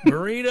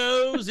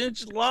 burritos,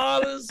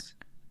 enchiladas.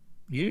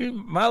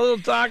 My little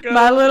tacos.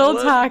 My little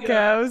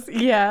tacos.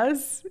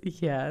 Yes.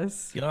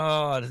 Yes.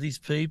 God, these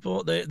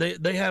people,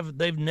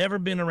 they've never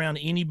been around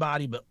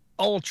anybody but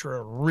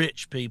ultra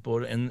rich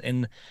people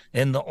and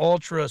the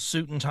ultra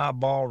suit and tie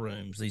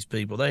ballrooms. These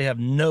people, they have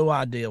no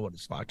idea what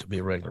it's like to be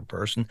a regular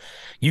person.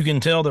 You can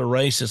tell they're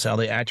racist how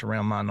they act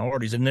around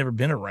minorities. They've never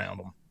been around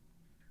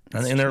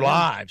them in their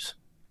lives.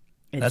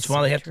 That's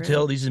why they have to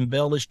tell these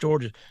embellished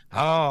stories.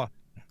 Oh,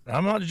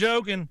 I'm not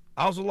joking.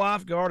 I was a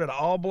lifeguard at an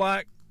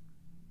all-black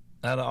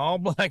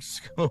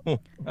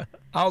school.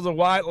 I was a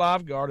white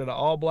lifeguard at an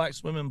all-black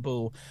swimming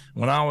pool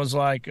when I was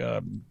like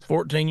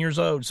 14 years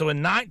old. So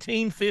in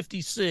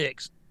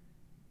 1956,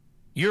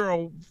 you're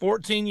a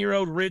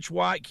 14-year-old rich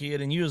white kid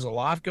and you was a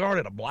lifeguard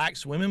at a black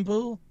swimming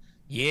pool?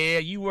 Yeah,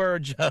 you were,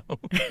 Joe.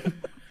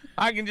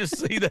 I can just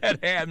see that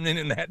happening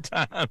in that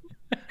time.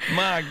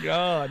 My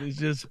God, it's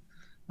just,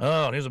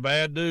 he's a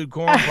bad dude,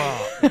 corn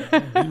pop.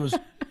 He was...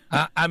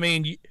 I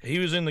mean, he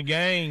was in the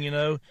gang, you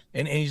know,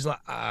 and he's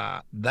like,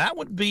 that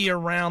would be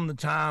around the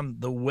time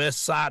the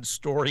West Side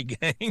Story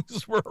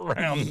gangs were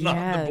around,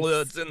 not the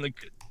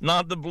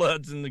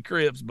Bloods and the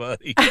Crips,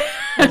 buddy.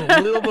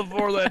 A little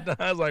before that time,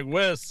 I was like,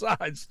 West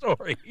Side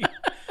Story. You know?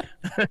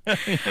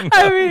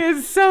 I mean,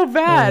 it's so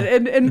bad.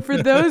 And for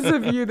those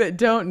of you that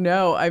don't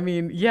know, I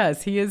mean,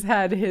 yes, he has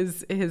had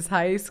his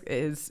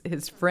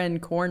friend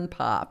Corn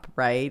Pop,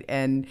 right?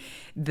 And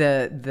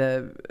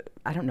the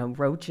I don't know,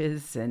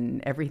 roaches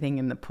and everything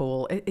in the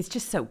pool. It's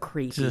just so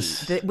creepy.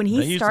 When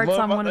he starts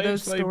on one of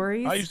those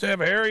stories. I used to have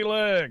hairy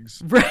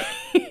legs. Right.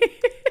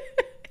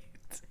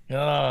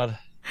 God.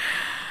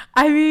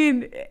 I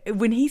mean,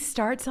 when he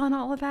starts on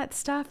all of that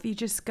stuff, you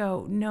just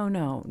go,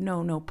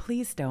 no,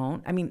 please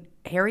don't. I mean,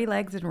 hairy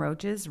legs and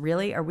roaches,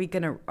 really? Are we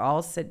going to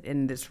all sit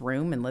in this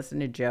room and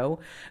listen to Joe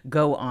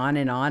go on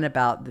and on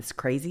about this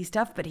crazy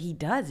stuff? But he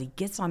does. He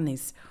gets on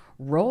these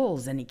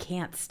rolls and he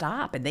can't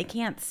stop, and they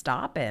can't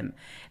stop him.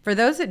 For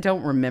those that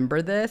don't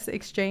remember this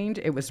exchange,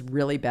 it was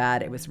really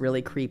bad. It was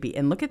really creepy.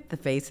 And look at the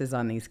faces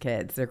on these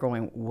kids. They're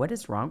going, what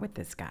is wrong with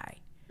this guy?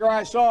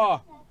 I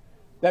saw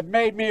that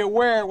made me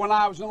aware when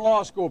I was in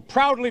law school.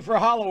 Proudly for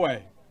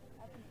Holloway.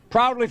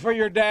 Proudly for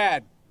your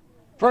dad.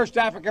 First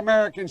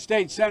African-American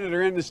state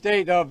senator in the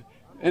state of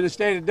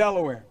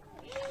Delaware.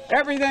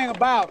 Everything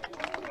about.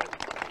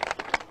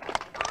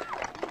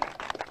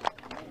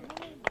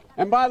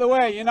 And by the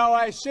way, you know,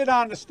 I sit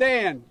on the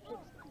stand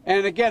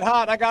and it get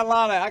hot. I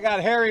got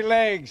hairy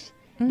legs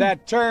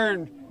that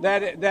turn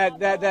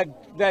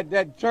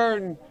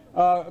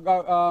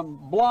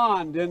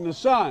blonde in the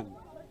sun.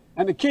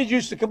 And the kids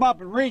used to come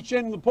up and reach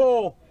in the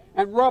pool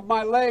and rub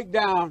my leg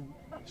down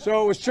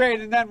so it was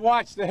straight, and then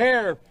watch the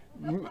hair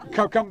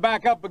come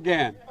back up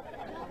again.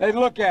 They'd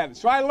look at it.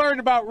 So I learned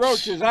about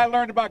roaches. I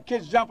learned about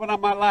kids jumping on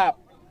my lap.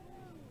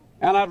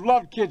 And I've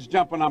loved kids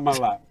jumping on my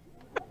lap.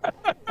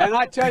 And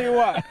I tell you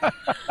what,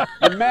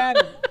 the men,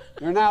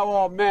 they're now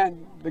all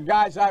men, the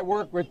guys I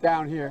work with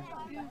down here,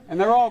 and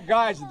they're all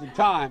guys at the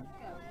time.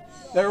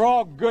 They're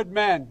all good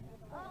men.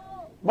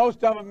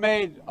 Most of them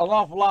made an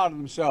awful lot of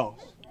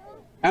themselves.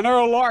 And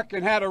Earl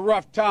Larkin had a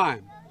rough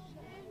time.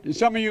 And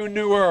some of you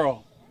knew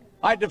Earl.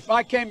 I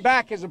came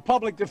back as a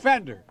public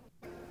defender.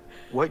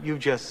 What you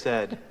just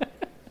said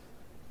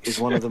is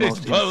one of the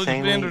most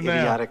insanely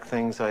idiotic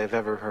things I have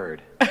ever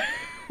heard.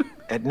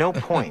 At no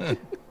point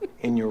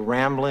in your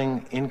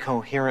rambling,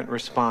 incoherent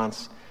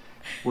response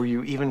were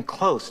you even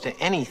close to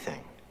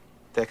anything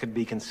that could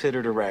be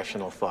considered a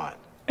rational thought.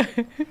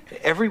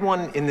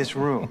 Everyone in this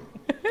room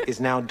is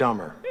now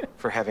dumber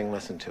for having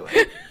listened to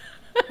it.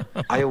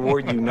 I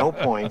award you no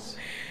points,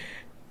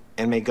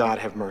 and may God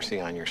have mercy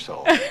on your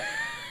soul.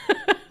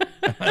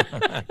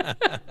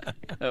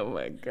 Oh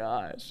my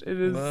gosh, it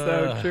is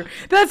so true.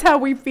 That's how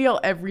we feel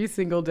every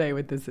single day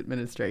with this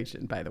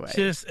administration, by the way.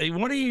 Just,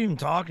 what are you even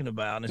talking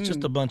about? It's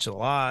just a bunch of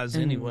lies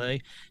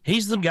anyway.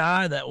 He's the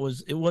guy that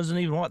it wasn't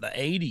even the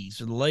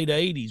 80s or the late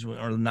 80s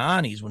or the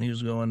 90s when he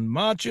was going,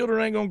 my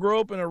children ain't going to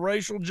grow up in a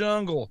racial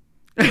jungle.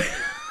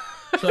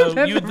 So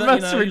That's the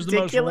most he's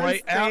the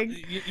most thing.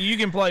 you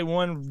can play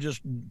one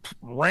just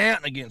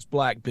rant against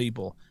black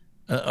people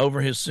over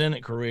his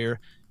Senate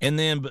career. And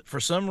then, but for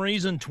some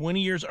reason,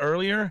 20 years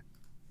earlier,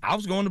 I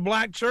was going to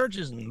black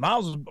churches and I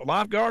was a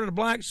lifeguard at a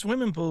black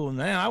swimming pool. And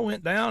then I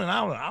went down and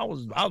I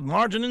was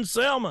marching in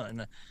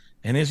Selma.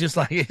 And it's just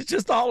like, it's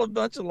just all a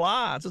bunch of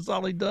lies. That's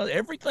all he does.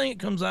 Everything that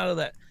comes out of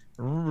that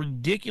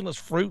ridiculous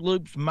Fruit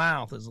Loops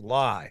mouth is a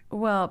lie.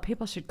 Well,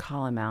 people should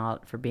call him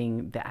out for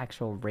being the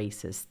actual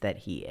racist that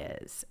he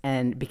is.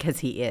 And because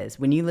he is,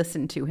 when you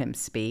listen to him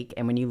speak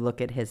and when you look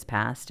at his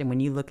past and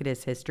when you look at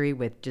his history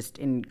with just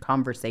in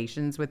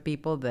conversations with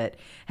people that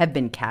have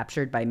been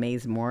captured by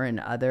Maze Moore and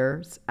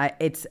others,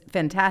 it's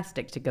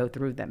fantastic to go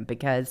through them,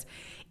 because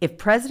if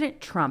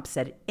President Trump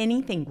said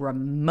anything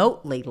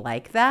remotely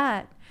like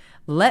that,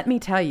 let me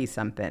tell you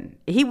something.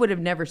 He would have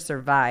never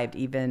survived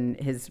even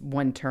his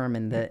one term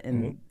in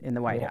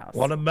the White House.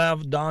 What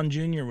about Don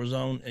Jr. was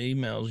on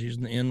emails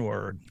using the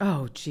N-word?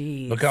 Oh,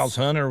 geez. Because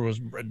Hunter was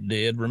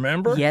dead,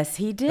 remember? Yes,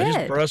 he did. They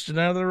just brushed it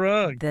out of the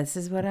rug. This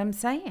is what I'm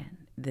saying.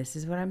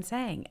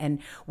 And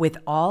with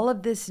all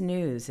of this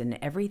news and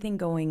everything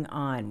going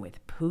on with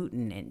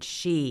Putin and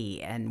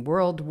Xi and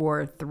World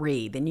War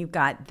III, then you've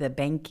got the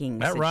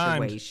banking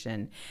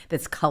situation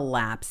that's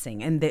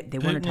collapsing. And they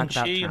want to talk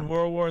about Xi Trump. and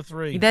World War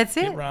III. That's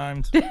it. It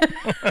rhymed.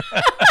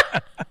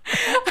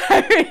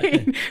 I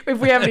mean, if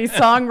we have any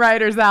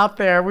songwriters out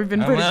there, we've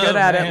been pretty good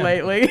at it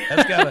lately.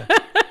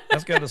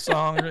 That's got a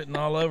song written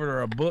all over it,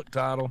 or a book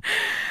title.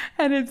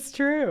 And it's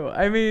true.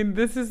 I mean,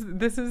 this is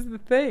the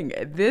thing.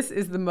 This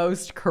is the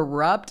most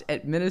corrupt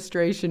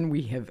administration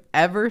we have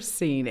ever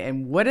seen.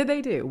 And what do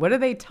they do? What do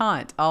they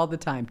taunt all the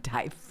time?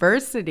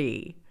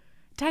 Diversity.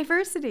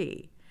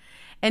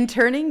 And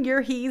turning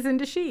your he's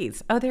into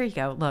she's. Oh, there you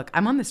go. Look,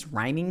 I'm on this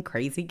rhyming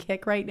crazy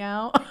kick right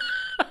now.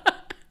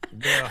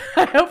 Yeah.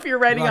 I hope you're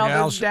writing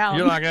all this down.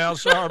 You're like Al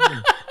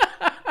Sharpton.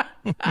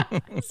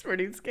 It's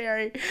pretty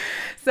scary.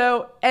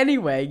 So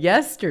anyway,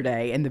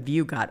 yesterday, and The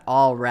View got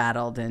all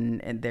rattled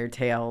and their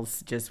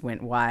tails just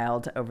went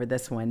wild over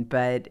this one.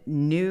 But Today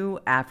News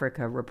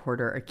Africa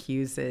reporter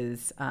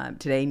accuses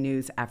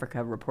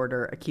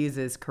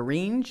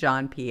Karine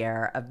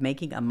Jean-Pierre of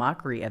making a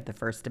mockery of the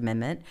First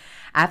Amendment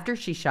after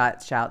she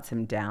shouts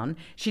him down.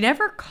 She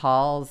never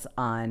calls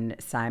on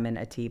Simon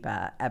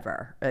Atiba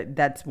ever.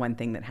 That's one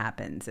thing that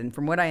happens. And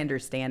from what I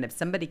understand, if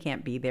somebody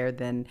can't be there,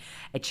 then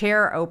a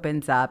chair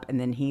opens up and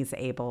then he's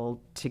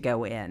able to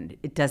go in.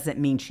 It doesn't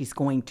mean she's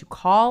going to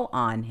call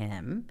on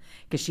him,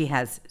 because she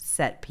has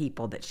set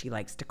people that she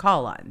likes to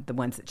call on, the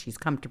ones that she's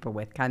comfortable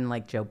with, kind of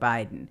like Joe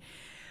Biden.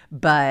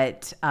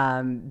 But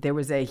there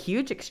was a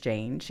huge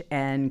exchange,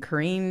 and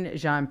Karine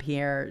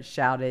Jean-Pierre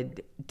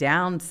shouted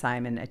down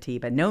Simon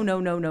Atiba, no,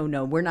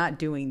 we're not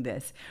doing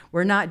this.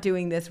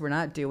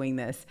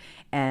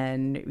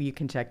 And you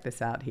can check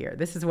this out here.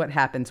 This is what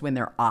happens when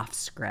they're off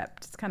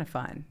script. It's kind of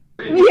fun.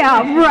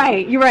 Yeah,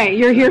 right. You're right.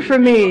 You're here for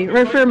me.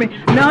 Refer me.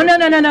 No.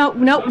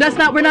 That's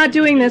not. We're not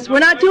doing this. We're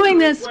not doing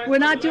this. We're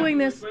not doing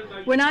this.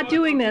 We're not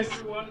doing this.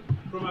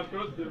 From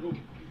across the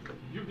room,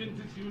 you've been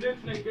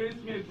discriminating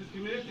against me and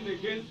discriminating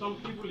against some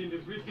people in the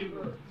briefing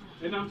room.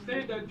 And I'm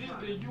saying that this is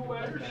the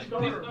U.S. This is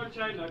not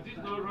China. This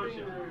is not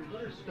Russia.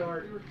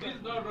 This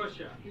is not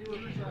Russia.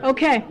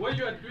 Okay. What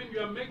you are doing,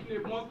 you are making a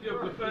mockery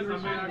of the First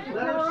Amendment.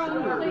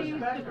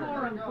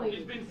 Decorum, please.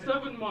 It's been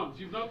 7 months.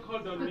 You've not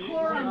called on me. You've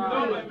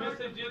not my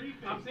messages.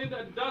 I'm saying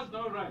that that's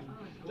not right.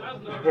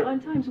 That's not right.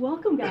 Fun times.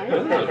 Welcome, guys.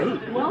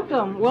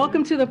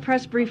 Welcome to the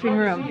press briefing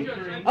room.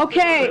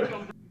 Okay.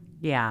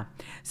 Yeah.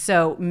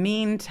 So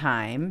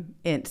meantime,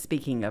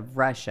 speaking of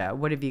Russia,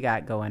 what have you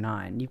got going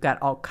on? You've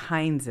got all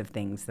kinds of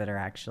things that are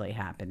actually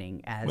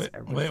happening as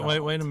a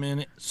result. Wait a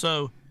minute.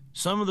 So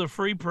some of the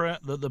free press,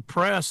 the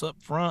press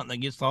up front that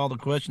gets all the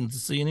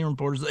questions, the CNN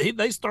reporters,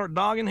 they start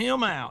dogging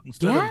him out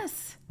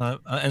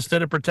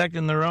instead of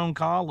protecting their own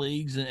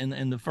colleagues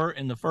in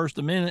the First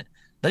Amendment.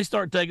 They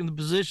start taking the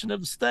position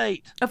of the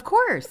state. Of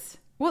course.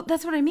 Well,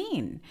 that's what I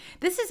mean.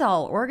 This is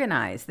all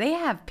organized. They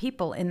have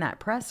people in that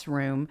press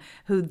room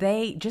who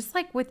just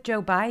like with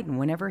Joe Biden,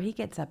 whenever he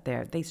gets up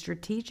there, they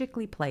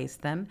strategically place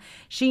them.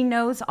 She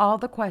knows all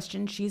the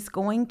questions she's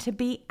going to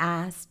be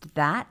asked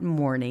that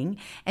morning,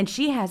 and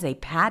she has a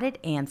padded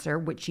answer,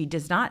 which she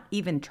does not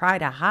even try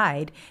to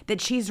hide,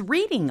 that she's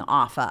reading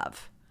off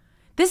of.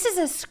 This is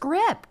a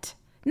script.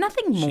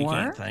 Nothing She more.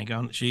 can't think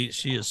on she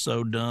is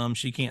so dumb.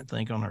 She can't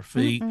think on her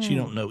feet. She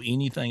don't know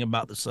anything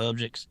about the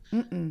subjects.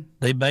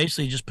 They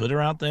basically just put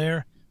her out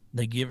there.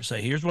 They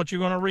say, here's what you're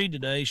going to read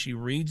today. She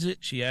reads it.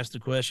 She asks the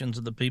questions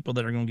of the people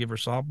that are going to give her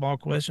softball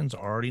questions.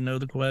 Already know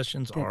the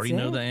questions. Already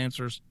know the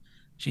answers.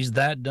 She's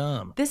that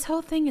dumb. This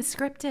whole thing is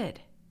scripted.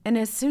 And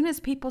as soon as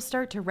people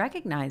start to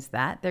recognize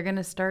that, they're going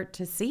to start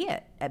to see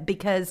it.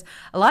 Because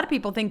a lot of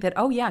people think that,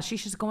 oh, yeah,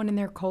 she's just going in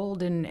there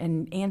cold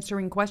and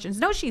answering questions.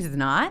 No, she's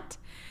not.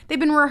 They've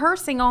been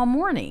rehearsing all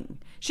morning.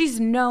 She's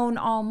known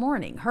all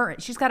morning.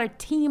 She's got a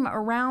team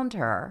around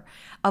her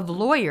of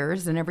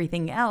lawyers and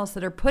everything else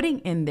that are putting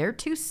in their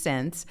 2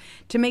 cents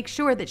to make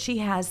sure that she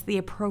has the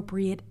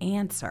appropriate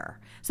answer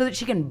so that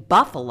she can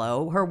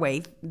buffalo her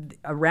way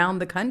around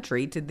the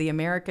country to the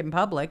American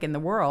public and the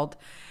world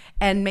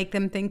and make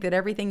them think that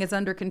everything is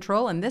under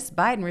control. And this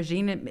Biden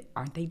regime,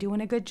 aren't they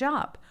doing a good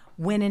job?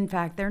 When in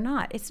fact they're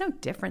not. It's no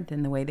different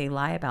than the way they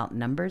lie about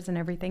numbers and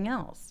everything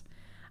else.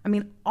 I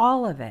mean,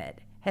 all of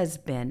it has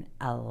been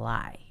a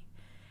lie.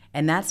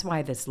 And that's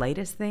why this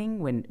latest thing,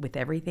 with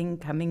everything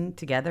coming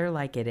together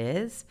like it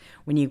is,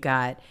 when you've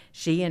got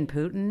Xi and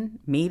Putin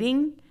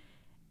meeting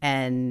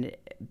and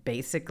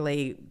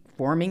basically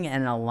forming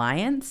an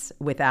alliance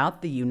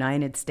without the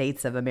United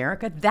States of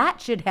America, that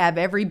should have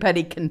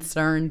everybody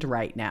concerned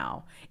right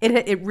now.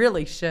 It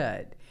really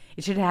should.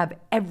 It should have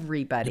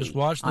everybody. Just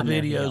watch the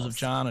videos of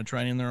China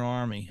training their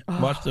army.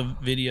 Watch the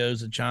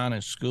videos of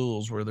China's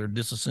schools where they're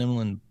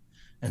disassembling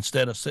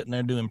instead of sitting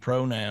there doing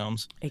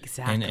pronouns.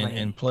 Exactly.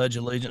 And pledge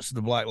allegiance to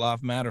the Black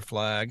Lives Matter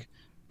flag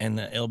and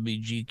the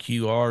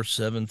LBGQR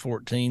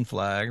 714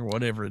 flag or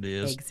whatever it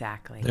is.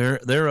 Exactly.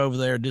 They're over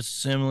there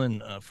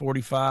disassembling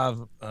 45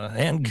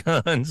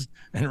 handguns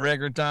in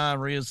record time,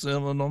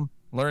 reassembling them,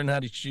 learning how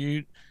to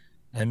shoot.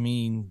 I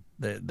mean,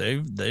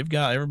 they've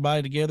got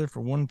everybody together for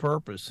one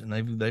purpose, and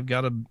they've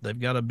got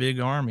a big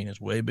army. It's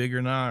way bigger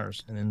than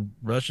ours. And then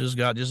Russia's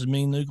got just as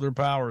many nuclear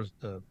powers,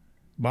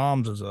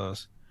 bombs as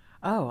us.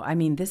 Oh, I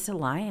mean, this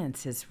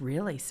alliance is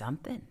really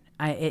something.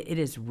 It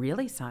is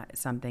really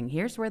something.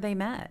 Here's where they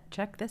met.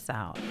 Check this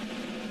out.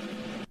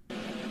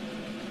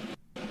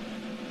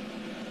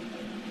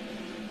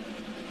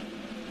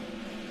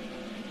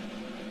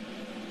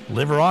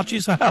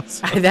 Liberace's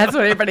house. That's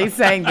what everybody's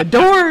saying. The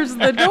doors.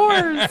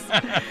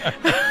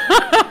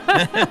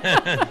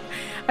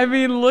 I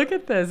mean, look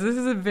at this. This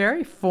is a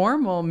very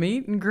formal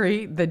meet and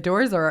greet. The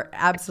doors are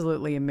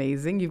absolutely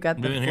amazing. You've got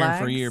the Been flags.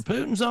 here for a year.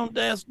 Putin's on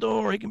death's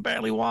door. He can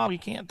barely walk. He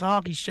can't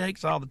talk. He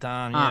shakes all the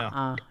time.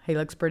 Yeah. He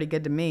looks pretty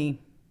good to me.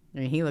 I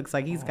mean, he looks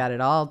like he's got it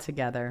all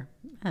together.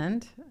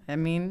 And, I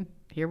mean,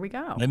 here we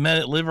go. They met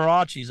at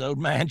Liberace's old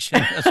mansion.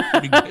 That's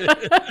pretty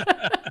good.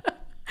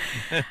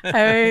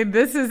 I mean,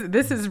 this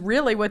is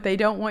really what they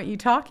don't want you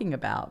talking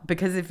about.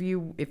 Because if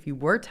you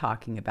were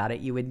talking about it,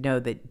 you would know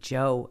that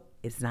Joe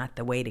is not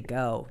the way to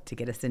go to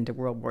get us into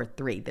World War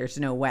III. There's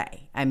no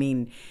way. I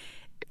mean,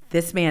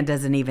 this man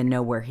doesn't even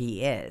know where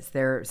he is.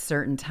 There are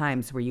certain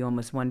times where you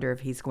almost wonder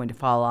if he's going to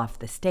fall off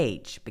the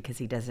stage because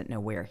he doesn't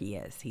know where he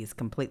is. He's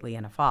completely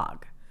in a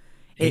fog.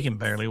 He can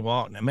barely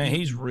walk now. Man,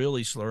 he's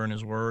really slurring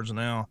his words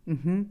now.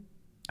 Mm-hmm.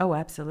 Oh,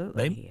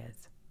 absolutely, he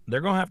is.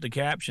 They're going to have to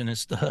caption his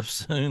stuff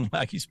soon,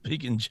 like he's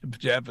speaking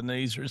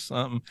Japanese or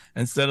something,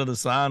 instead of the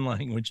sign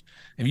language.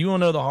 If you want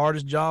to know the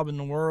hardest job in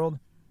the world,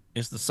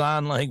 it's the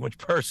sign language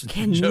person.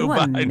 Can Joe you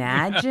Biden.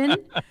 imagine?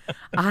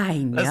 I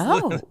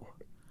know.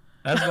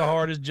 That's the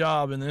hardest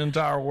job in the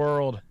entire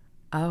world.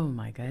 Oh,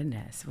 my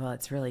goodness. Well,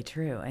 it's really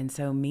true. And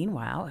so,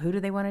 meanwhile, who do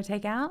they want to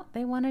take out?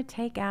 They want to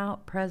take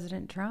out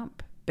President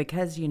Trump.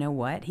 Because you know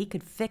what? He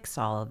could fix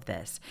all of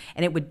this.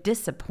 And it would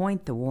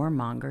disappoint the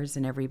warmongers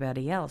and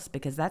everybody else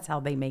because that's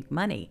how they make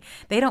money.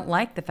 They don't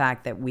like the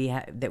fact that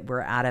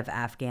we're out of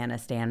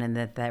Afghanistan and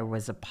that there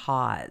was a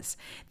pause,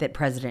 that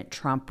President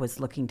Trump was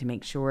looking to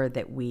make sure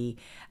that we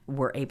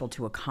were able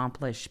to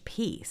accomplish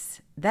peace.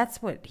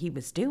 That's what he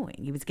was doing.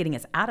 He was getting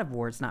us out of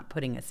wars, not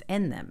putting us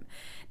in them.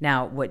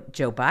 Now, what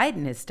Joe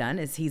Biden has done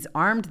is he's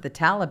armed the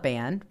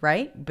Taliban,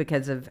 right?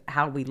 Because of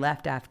how we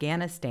left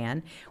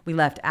Afghanistan. We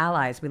left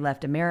allies, we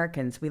left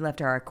Americans, we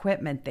left our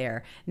equipment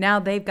there. Now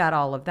they've got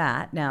all of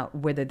that. Now,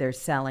 whether they're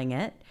selling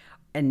it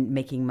and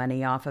making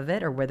money off of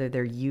it or whether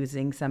they're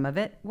using some of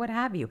it, what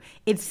have you,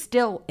 it's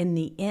still, in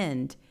the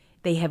end,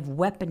 they have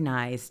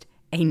weaponized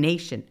a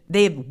nation.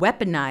 They have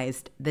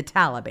weaponized the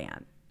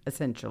Taliban,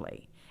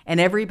 essentially, and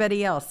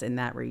everybody else in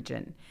that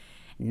region.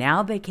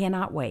 Now they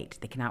cannot wait.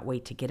 They cannot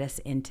wait to get us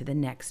into the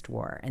next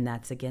war, and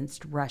that's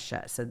against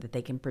Russia, so that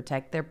they can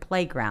protect their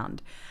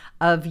playground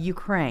of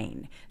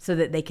Ukraine, so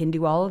that they can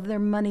do all of their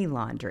money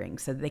laundering,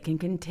 so that they can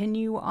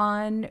continue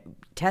on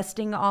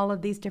testing all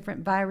of these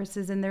different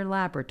viruses in their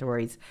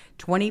laboratories.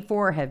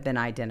 24 have been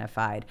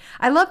identified.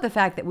 I love the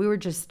fact that we were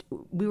just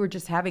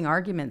having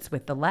arguments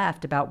with the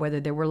left about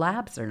whether there were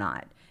labs or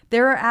not.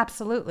 There are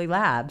absolutely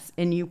labs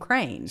in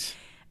Ukraine.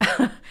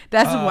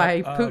 That's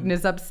why Putin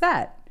is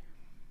upset.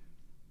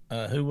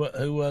 Who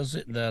was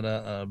it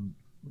that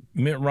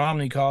Mitt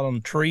Romney called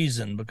them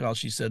treason because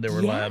she said there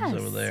were labs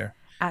over there?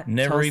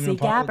 Never Tulsi even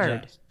apologized.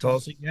 Gabbard.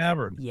 Tulsi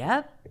Gabbard.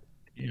 Yep.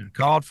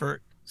 called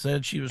for,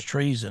 said she was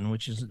treason,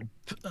 which is,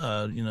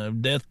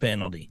 death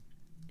penalty.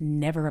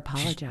 Never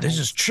apologized. This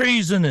is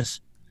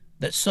treasonous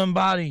that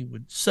somebody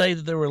would say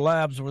that there were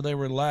labs where there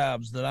were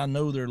labs, that I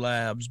know they're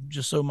labs,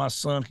 just so my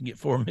son can get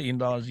 $4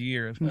 million a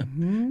year.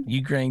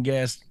 Ukraine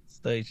gas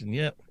station.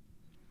 Yep.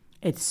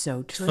 It's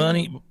so true. It's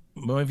funny.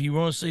 But if you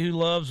want to see who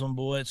loves them,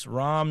 boy, it's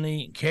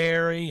Romney,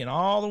 Kerry, and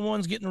all the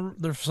ones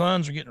their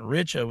sons are getting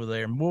rich over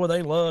there. And boy,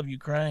 they love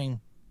Ukraine.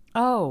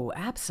 Oh,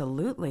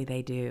 absolutely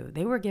they do.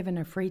 They were given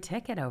a free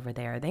ticket over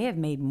there. They have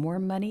made more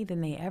money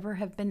than they ever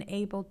have been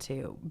able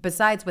to,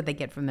 besides what they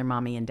get from their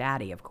mommy and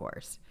daddy, of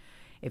course.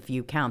 If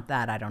you count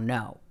that, I don't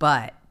know.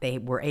 But they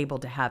were able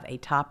to have a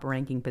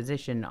top-ranking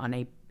position on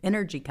a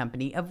energy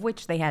company of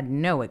which they had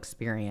no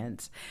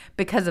experience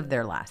because of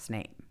their last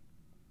name.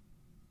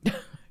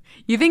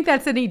 You think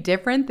that's any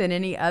different than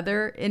any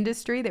other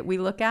industry that we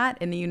look at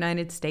in the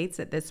United States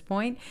at this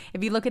point?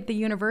 If you look at the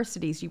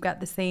universities, you've got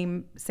the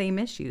same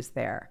issues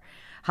there.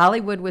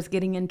 Hollywood was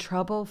getting in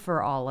trouble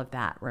for all of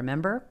that,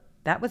 remember?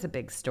 That was a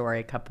big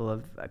story a couple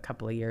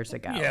of years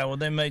ago. Yeah, well,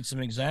 they made some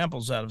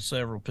examples out of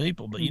several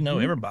people, but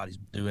everybody's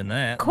doing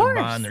that. Of course.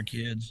 They're buying their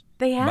kids.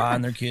 They have.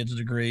 Buying their kids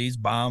degrees,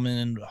 buying them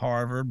in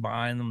Harvard,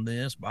 buying them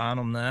this, buying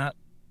them that.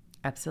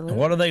 Absolutely.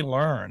 And what do they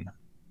learn?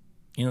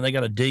 They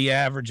got a D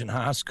average in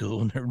high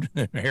school, and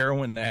they're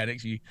heroin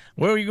addicts. You're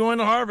going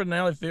to Harvard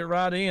now. They fit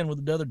right in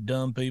with the other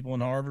dumb people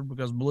in Harvard,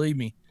 because believe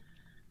me,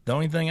 the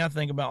only thing I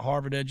think about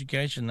Harvard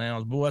education now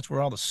is, boy, that's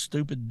where all the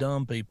stupid,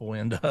 dumb people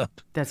end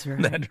up. That's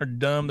right. That are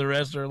dumb the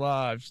rest of their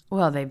lives.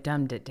 Well, they've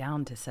dumbed it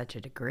down to such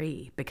a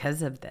degree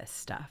because of this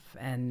stuff.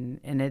 And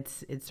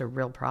it's a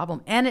real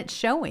problem. And it's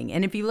showing.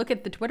 And if you look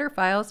at the Twitter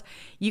files,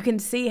 you can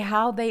see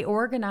how they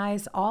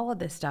organize all of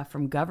this stuff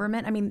from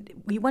government. I mean,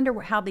 we wonder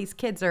how these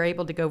kids are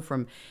able to go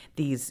from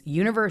these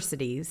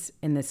universities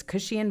in this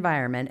cushy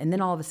environment, and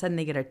then all of a sudden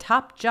they get a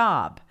top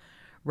job,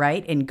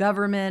 right, in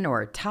government,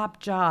 or a top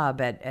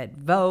job at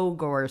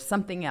Vogue or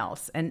something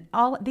else. And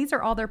these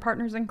are all their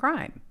partners in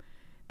crime.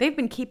 They've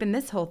been keeping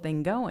this whole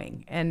thing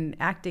going and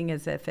acting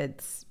as if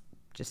it's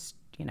just,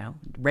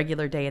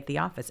 regular day at the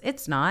office.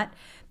 It's not.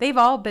 They've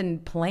all been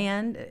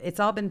planned. It's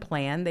all been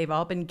planned. They've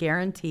all been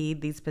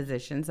guaranteed these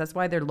positions. That's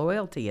why their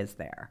loyalty is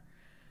there.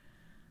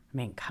 I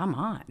mean, come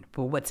on.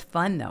 But what's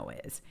fun, though,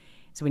 is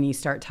when you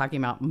start talking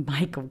about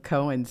Michael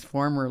Cohen's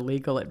former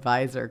legal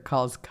advisor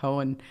calls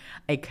Cohen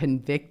a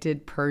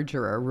convicted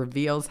perjurer,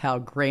 reveals how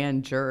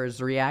grand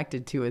jurors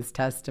reacted to his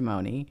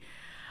testimony.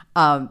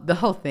 The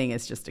whole thing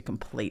is just a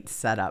complete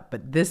setup,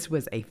 but this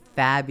was a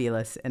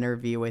fabulous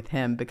interview with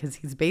him because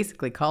he's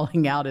basically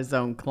calling out his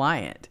own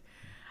client.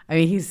 I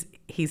mean,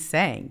 he's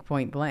saying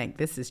point blank,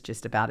 this is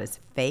just about as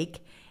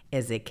fake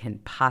as it can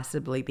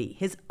possibly be.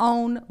 His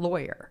own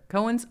lawyer,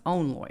 Cohen's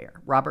own lawyer,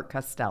 Robert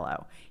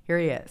Costello. Here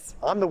he is.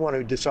 I'm the one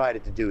who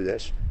decided to do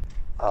this.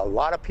 A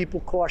lot of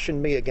people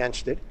cautioned me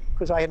against it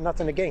because I had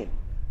nothing to gain.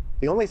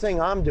 The only thing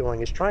I'm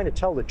doing is trying to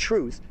tell the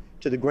truth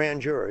to the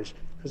grand jurors,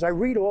 because I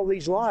read all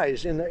these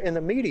lies in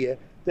the media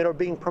that are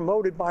being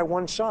promoted by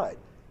one side.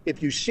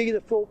 If you see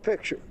the full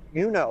picture,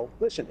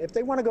 listen, if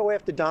they want to go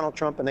after Donald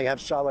Trump and they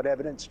have solid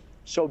evidence,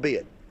 so be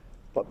it.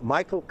 But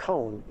Michael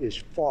Cohen is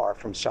far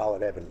from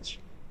solid evidence.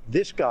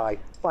 This guy,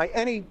 by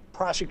any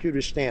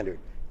prosecutor's standard,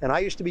 and I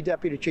used to be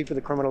deputy chief of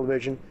the criminal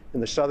division in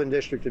the Southern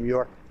District of New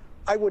York,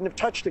 I wouldn't have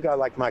touched a guy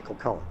like Michael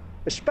Cohen,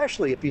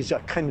 especially if he's a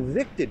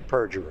convicted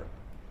perjurer.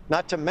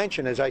 Not to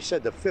mention, as I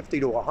said, the 50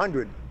 to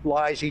 100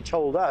 lies he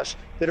told us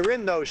that are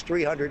in those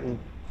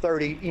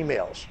 330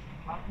 emails.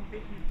 How do you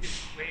think you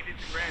dissuaded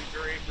the grand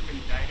jury from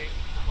indicting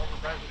the former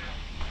president?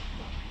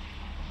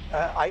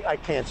 I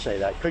can't say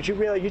that, because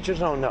you just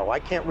don't know. I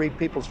can't read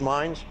people's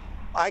minds.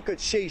 I could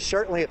see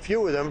certainly a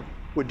few of them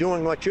were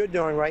doing what you're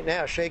doing right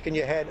now, shaking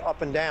your head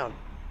up and down,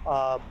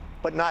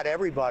 but not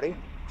everybody,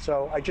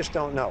 so I just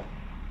don't know.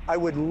 I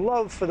would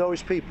love for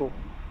those people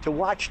to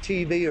watch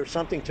TV or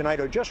something tonight,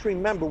 or just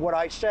remember what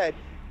I said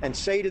and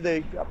say to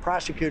the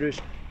prosecutors,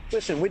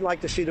 listen, we'd like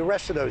to see the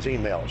rest of those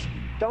emails.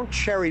 Don't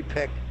cherry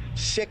pick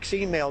 6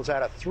 emails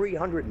out of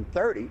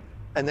 330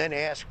 and then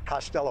ask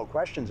Costello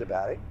questions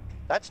about it.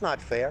 That's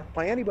not fair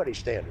by anybody's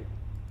standard.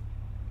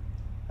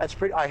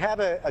 I have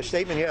a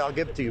statement here, I'll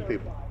give it to you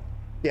people.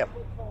 Yeah.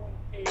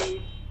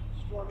 Paid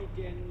Stormy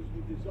Daniels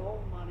with his own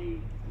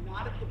money,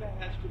 not at the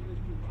behest of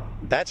Mr. Trump.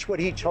 That's what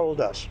he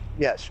told us.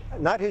 Yes,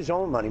 not his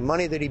own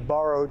money that he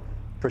borrowed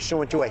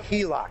pursuant to a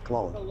HELOC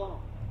loan. The loan.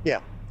 Yeah.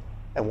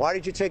 And why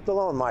did you take the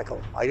loan,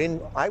 Michael?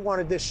 I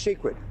wanted this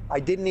secret. I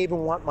didn't even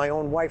want my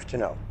own wife to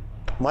know,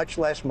 much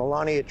less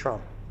Melania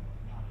Trump.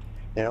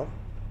 Well,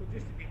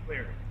 just to be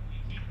clear,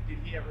 did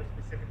he ever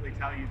specifically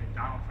tell you that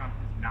Donald Trump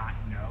does not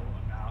know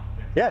about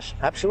this? Yes,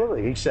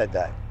 absolutely. He said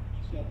that.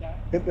 Said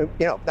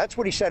that? That's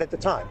what he said at the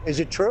time. Is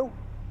it true?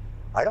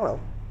 I don't know.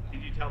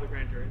 Did you tell the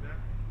grand jury that?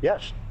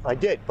 Yes, I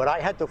did. But I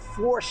had to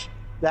force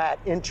that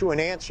into an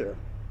answer.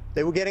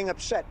 They were getting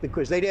upset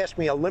because they'd ask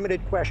me a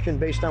limited question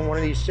based on one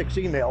of these 6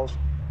 emails,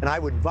 and I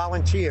would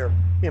volunteer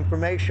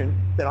information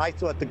that I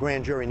thought the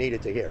grand jury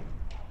needed to hear.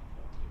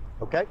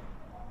 Okay?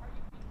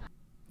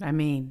 I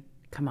mean,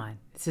 come on.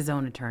 It's his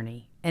own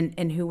attorney.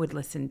 And who would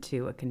listen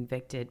to a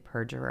convicted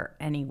perjurer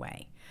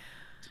anyway?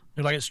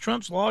 You're like, it's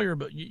Trump's lawyer,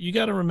 but you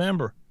got to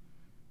remember,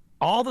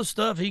 all the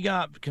stuff he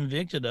got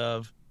convicted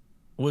of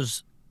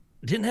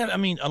didn't have, I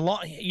mean, a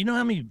lot. You know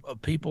how many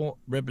people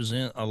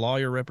a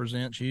lawyer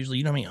represents usually?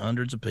 You know how many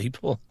hundreds of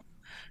people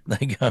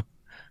they go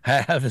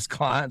have as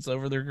clients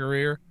over their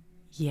career?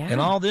 Yeah.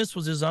 And all this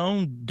was his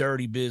own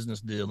dirty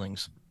business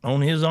dealings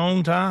on his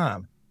own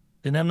time.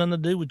 Didn't have nothing to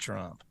do with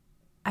Trump.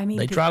 I mean,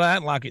 they try to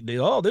act like it did.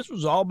 Oh, this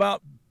was all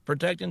about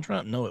protecting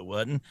Trump. No, it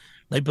wasn't.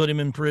 They put him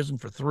in prison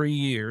for 3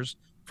 years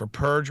for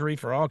perjury,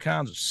 for all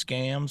kinds of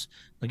scams.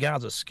 The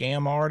guy's a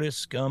scam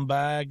artist,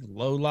 scumbag,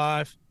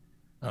 lowlife.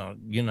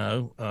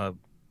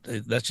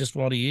 That's just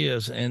what he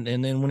is. And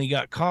then when he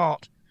got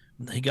caught,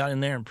 he got in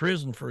there in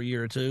prison for a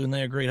year or two, and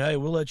they agreed, hey,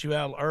 we'll let you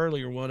out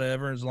early or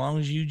whatever, as long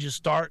as you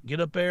just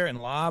get up there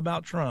and lie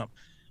about Trump.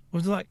 It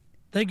was like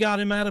they got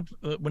him out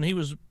of when he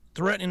was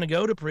threatening to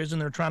go to prison.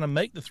 They're trying to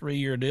make the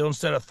 3-year deal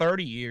instead of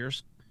 30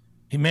 years.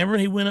 Remember,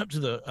 he went up to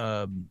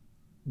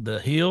the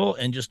Hill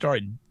and just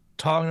started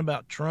talking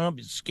about Trump.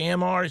 He's a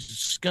scam artist, he's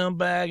a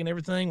scumbag, and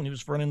everything when he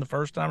was running the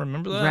first time.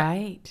 Remember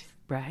that?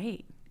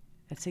 Right.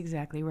 That's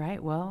exactly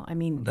right. Well, I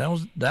mean, that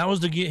was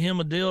to get him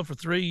a deal for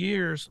 3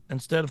 years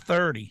instead of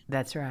 30.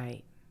 That's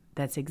right.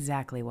 That's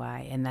exactly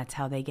why. And that's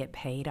how they get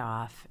paid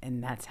off.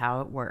 And that's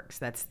how it works.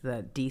 That's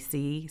the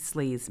DC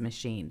sleaze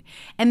machine.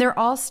 And they're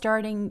all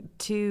starting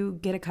to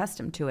get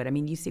accustomed to it. I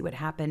mean, you see what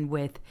happened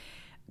with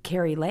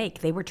Carrie Lake.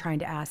 They were trying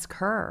to ask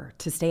her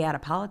to stay out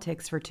of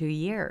politics for 2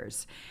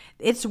 years.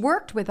 It's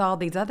worked with all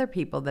these other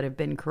people that have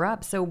been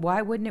corrupt. So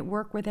why wouldn't it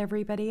work with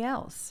everybody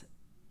else?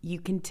 You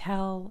can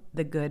tell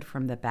the good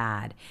from the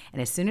bad.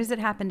 And as soon as it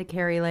happened to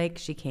Carrie Lake,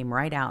 she came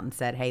right out and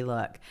said, hey,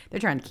 look, they're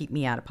trying to keep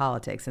me out of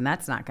politics, and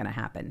that's not going to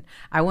happen.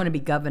 I want to be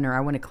governor. I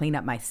want to clean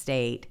up my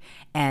state.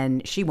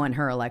 And she won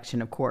her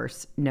election, of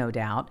course, no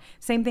doubt.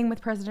 Same thing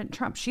with President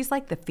Trump. She's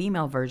like the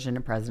female version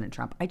of President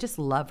Trump. I just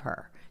love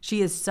her.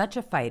 She is such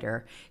a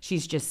fighter.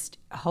 She's just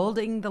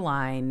holding the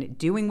line,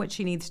 doing what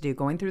she needs to do,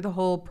 going through the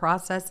whole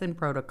process and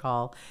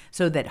protocol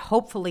so that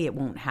hopefully it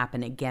won't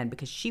happen again,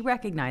 because she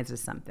recognizes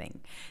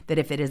something, that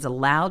if it is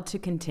allowed to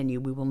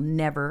continue, we will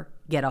never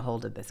get a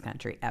hold of this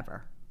country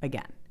ever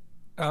again.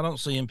 I don't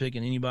see him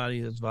picking anybody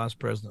as vice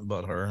president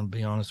but her, and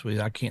be honest with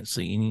you, I can't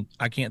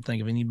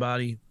think of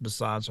anybody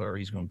besides her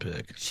he's going to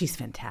pick. She's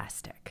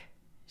fantastic.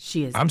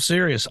 She is. I'm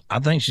serious. I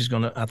think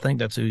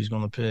that's who he's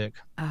going to pick.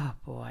 Oh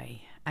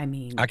boy. I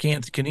mean,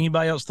 can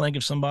anybody else think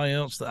of somebody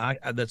else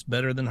that's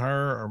better than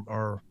her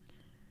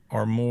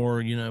or more,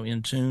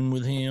 in tune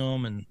with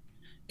him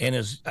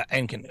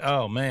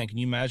can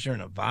you imagine her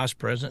in a vice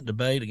president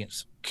debate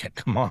against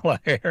Kamala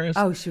Harris?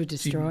 Oh, she would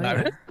destroy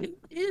her.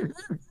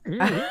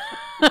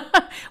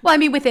 Well, I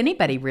mean, with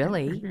anybody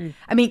really.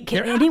 I mean,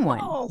 can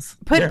anyone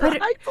put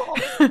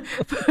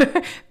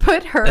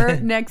her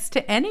next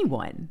to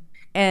anyone,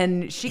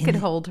 and she could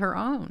hold her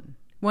own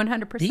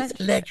 100%. These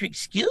electric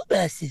school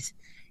buses,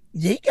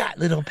 they got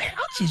little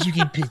pouches you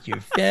can put your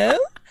phone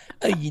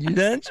or your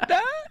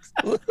lunchbox.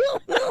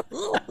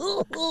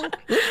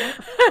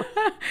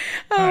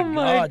 Oh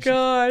my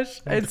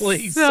gosh.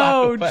 It's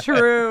so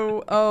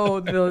true. Oh,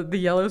 the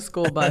yellow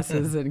school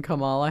buses and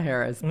Kamala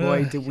Harris.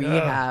 Boy, do we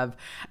have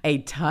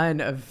a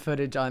ton of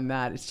footage on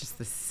that. It's just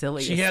the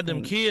silliest thing. She had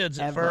them kids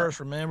at ever.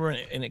 first, remember?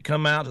 And it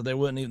come out that they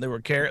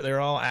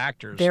were all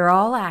actors. They're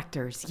all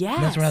actors, yes.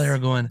 And that's why they were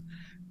going.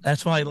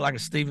 That's why, like a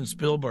Steven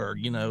Spielberg,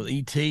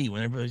 E.T.,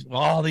 when everybody's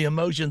all the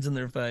emotions in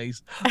their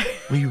face.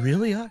 We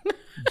really are.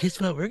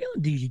 Guess what we're going to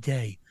do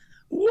today?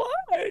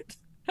 What?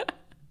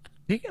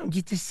 We're going to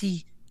get to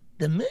see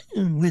the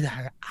moon with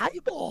our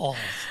eyeballs.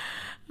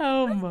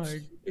 Oh, my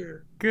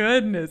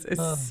goodness.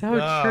 It's so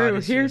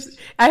God, true.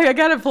 I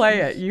got to play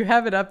it. You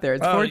have it up there.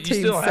 It's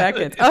 14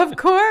 seconds. Of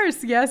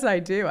course. Yes, I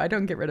do. I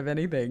don't get rid of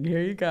anything.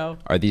 Here you go.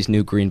 Are these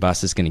new green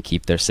buses going to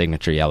keep their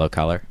signature yellow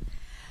color?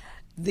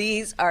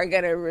 These are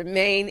going to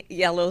remain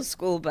yellow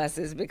school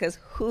buses, because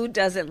who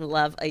doesn't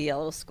love a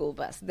yellow school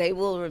bus? They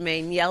will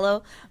remain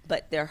yellow,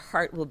 but their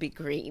heart will be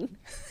green.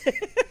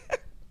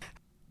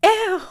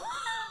 Ew.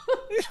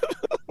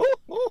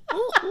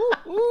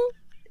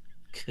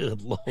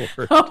 Good Lord.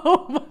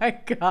 Oh, my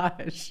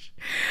gosh.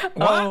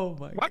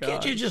 Why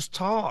can't you just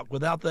talk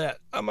without that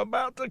I'm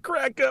about to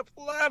crack up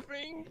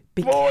laughing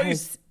because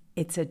voice?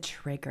 It's a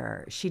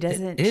trigger. She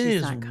doesn't. It she's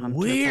is not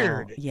comfortable.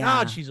 weird. Yeah.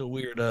 God, she's a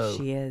weirdo.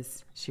 She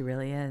is. She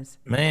really is.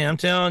 Man, I'm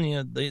telling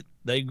you,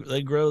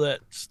 they grow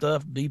that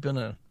stuff deep in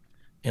the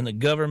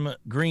government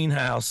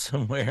greenhouse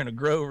somewhere in a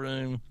grow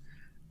room.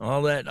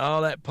 All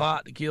that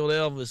pot that killed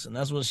Elvis, and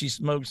that's what she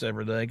smokes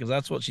every day, because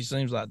that's what she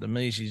seems like to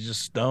me. She's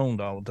just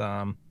stoned all the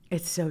time.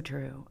 It's so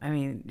true. I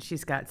mean,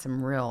 she's got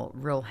some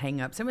real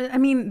hang-ups. I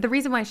mean, the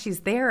reason why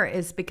she's there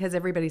is because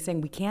everybody's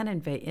saying we can't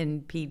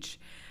impeach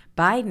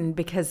Biden,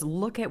 because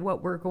look at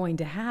what we're going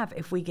to have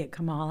if we get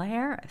Kamala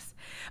Harris.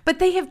 But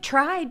they have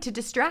tried to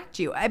distract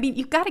you. I mean,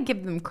 you've got to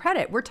give them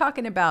credit. We're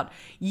talking about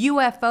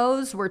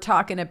UFOs. We're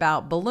talking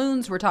about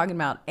balloons. We're talking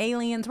about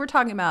aliens. We're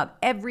talking about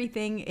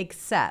everything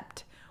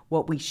except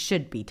what we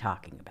should be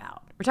talking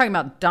about, We're talking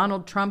about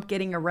Donald Trump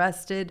getting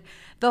arrested,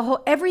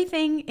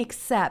 everything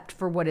except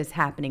for what is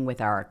happening with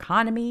our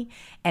economy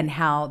and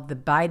how the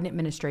Biden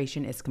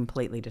administration is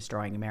completely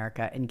destroying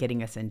America and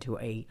getting us into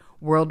a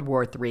World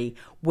War III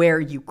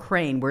where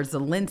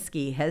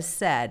Zelensky has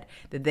said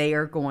that they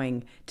are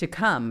going to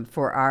come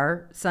for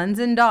our sons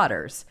and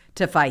daughters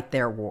to fight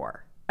their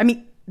war. I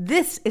mean,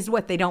 this is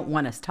what they don't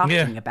want us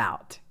talking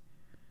about.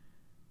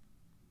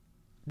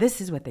 This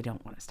is what they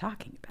don't want us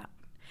talking about.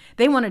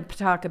 They wanted to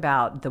talk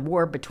about the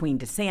war between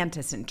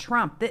DeSantis and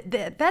Trump.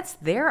 That's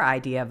their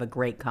idea of a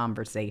great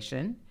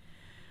conversation.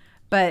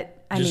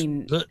 But I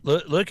mean,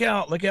 look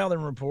how the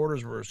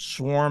reporters were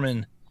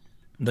swarming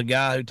the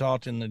guy who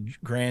talked in the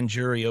grand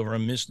jury over a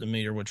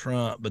misdemeanor with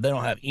Trump, but they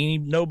don't have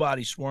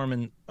nobody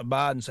swarming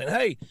Biden saying,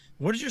 "Hey,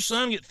 where does your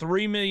son get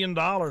 $3 million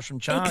from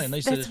China?" And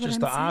they said it's just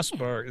the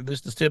iceberg. This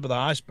is the tip of the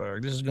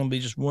iceberg. This is going to be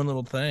just one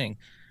little thing.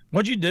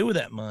 What'd you do with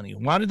that money?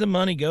 Why did the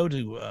money go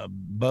to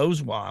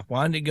Bo's wife?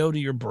 Why didn't it go to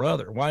your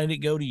brother? Why did it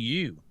go to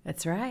you?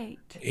 That's right.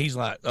 He's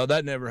like, "Oh,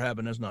 that never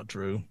happened. That's not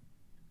true."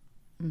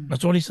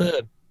 That's what he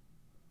said.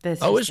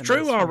 It's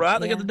true. All right.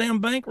 They got the damn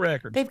bank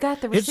records. They've got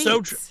the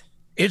receipts.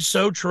 It's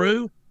so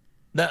true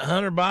that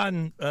Hunter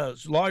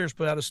Biden's lawyers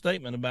put out a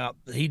statement about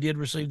he did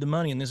receive the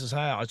money, and this is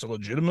how. It's a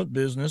legitimate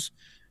business,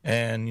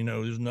 and,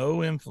 there's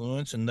no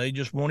influence, and they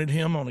just wanted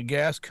him on a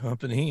gas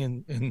company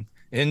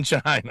in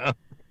China.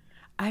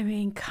 I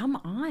mean, come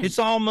on. It's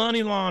all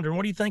money laundering.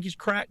 What do you think his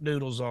crack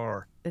doodles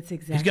are? That's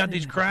exactly. He's got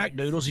these crack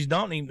doodles. He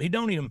don't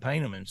even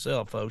paint them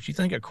himself, folks. You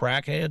think a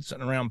crackhead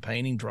sitting around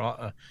painting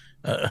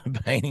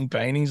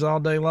paintings all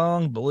day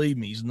long? Believe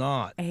me, he's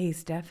not.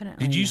 He's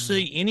definitely. Did you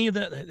see any of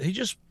that?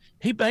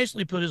 He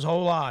basically put his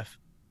whole life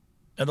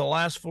in the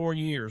last 4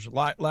 years,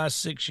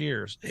 last 6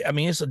 years. I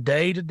mean, it's a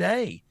day to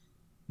day,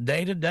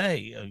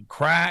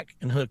 crack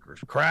and hookers,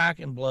 crack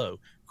and blow,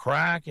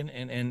 crack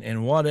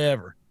and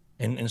whatever.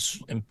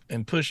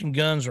 And pushing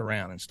guns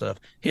around and stuff.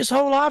 His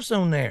whole life's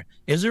on there.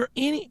 Is there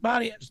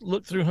anybody that's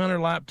looked through Hunter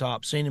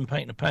laptop, seen him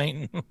painting a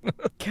painting?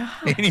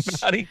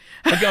 Anybody?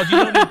 Because you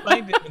don't even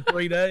paint it in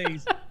 3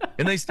 days.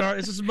 And this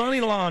is money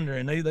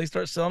laundering. They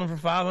start selling them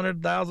for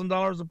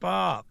 $500,000 a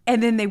pop.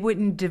 And then they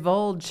wouldn't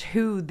divulge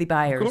who the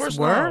buyers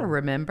were, not.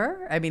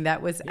 Remember? I mean,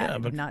 that was not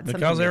something.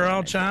 Because they're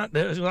all China.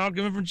 They're all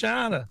coming from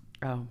China.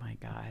 Oh my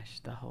gosh,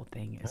 the whole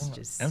thing is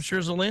just. I'm sure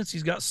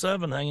Zelensky's got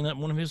 7 hanging up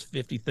in one of his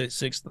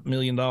 $56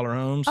 million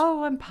homes.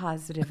 Oh, I'm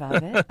positive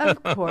of it.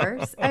 Of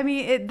course. I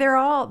mean, they're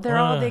all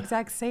the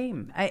exact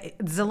same.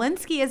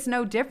 Zelensky is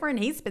no different.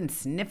 He's been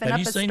sniffing up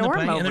a storm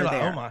over there.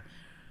 Like, oh my,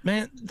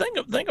 man,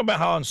 think about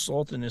how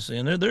insulting this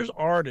is. There's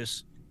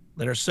artists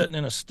that are sitting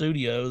in a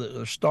studio that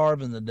are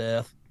starving to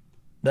death,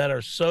 that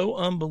are so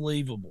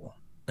unbelievable,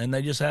 and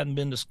they just hadn't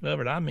been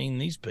discovered. I mean,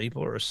 these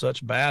people are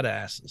such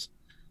badasses.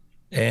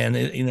 And,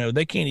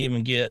 they can't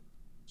even get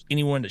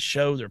anyone to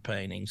show their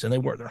paintings. And they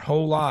work their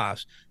whole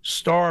lives,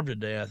 starved to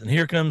death. And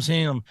here comes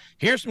him.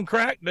 Here's some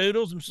crack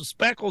doodles and some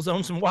speckles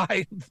on some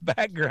white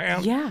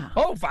background. Yeah.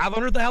 Oh,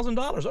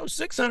 $500,000. Oh,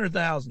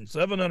 $600,000,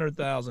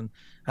 $700,000.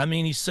 I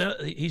mean,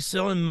 he's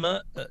selling,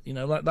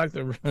 like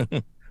they're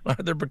like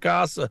they're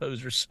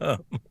Picassos or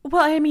something.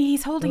 Well, I mean,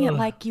 he's holding it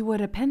like you would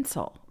a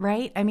pencil,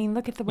 right? I mean,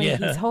 look at the way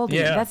he's holding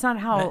it. That's not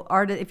how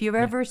if you've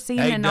ever seen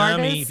an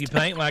dummy, artist. If you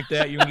paint like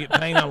that, you're going to get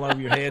paint all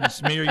over your head and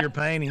smear your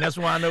painting. That's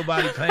why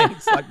nobody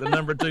paints like the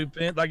number 2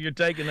 pen, like you're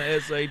taking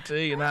the SAT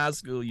in high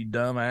school, you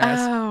dumbass.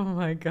 Oh,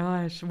 my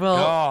gosh.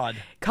 Well,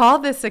 call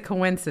this a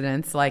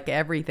coincidence like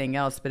everything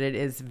else, but it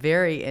is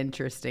very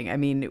interesting. I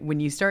mean, when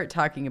you start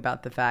talking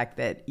about the fact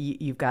that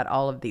you've got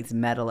all of these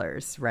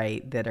meddlers,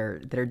 right, that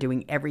are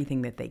doing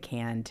everything that they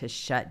can to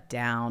shut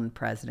down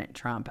President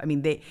Trump. I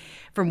mean,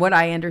 from what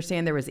I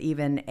understand, there was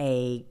even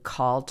a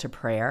call to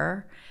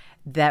prayer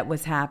that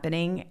was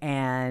happening,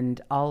 and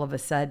all of a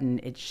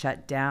sudden it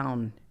shut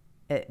down.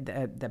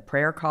 The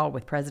prayer call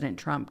with President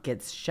Trump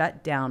gets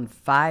shut down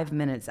 5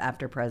 minutes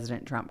after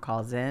President Trump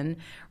calls in.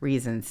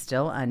 Reasons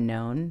still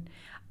unknown.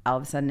 All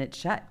of a sudden it's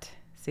shut.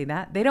 See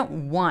that? They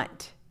don't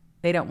want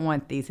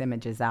these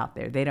images out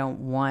there. They don't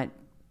want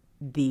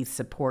the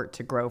support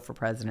to grow for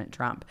President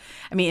Trump.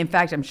 I mean, in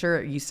fact, I'm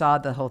sure you saw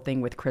the whole thing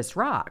with Chris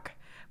Rock,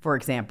 for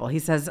example. He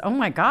says, "Oh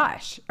my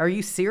gosh, are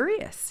you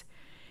serious?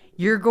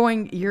 You're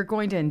going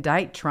to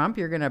indict Trump?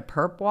 You're going to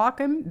perp walk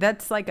him?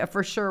 That's like a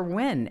for sure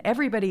win."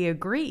 Everybody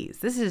agrees.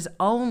 This is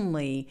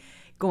only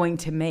going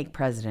to make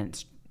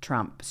President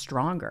Trump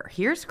stronger.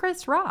 Here's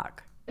Chris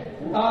Rock.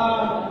 Before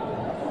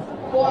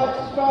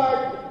I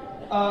start,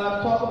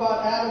 talk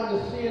about Adam and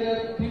the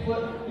CNN people.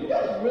 You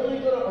guys really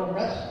going to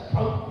arrest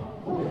Trump?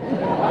 Do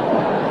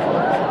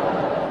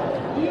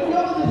you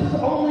know this is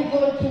only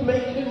going to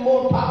make him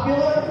more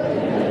popular?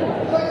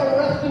 It's like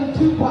arresting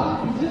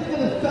Tupac. He's just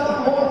going to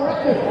sell more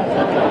records.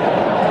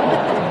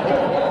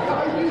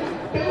 Are you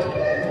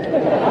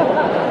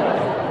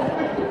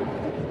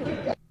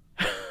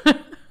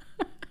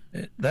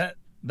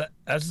stupid?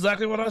 That's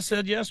exactly what I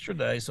said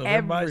yesterday. So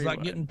everybody's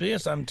like getting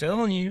pissed. I'm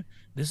telling you,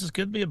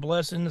 could be a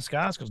blessing in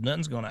disguise because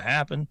nothing's going to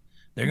happen.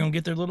 They're going to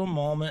get their little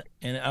moment.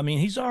 And I mean,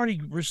 he's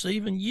already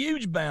receiving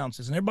huge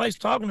bounces and everybody's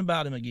talking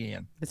about him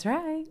again. That's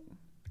right.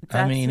 It's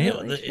I mean,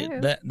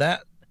 true.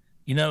 that,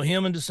 you know,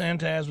 him and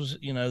DeSantis was,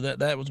 you know,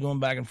 that was going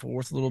back and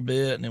forth a little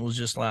bit. And it was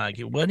just like,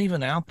 it wasn't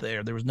even out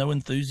there. There was no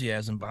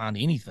enthusiasm behind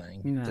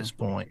anything at this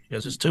point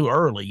because it's too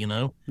early, you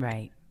know?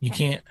 Right.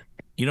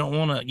 You don't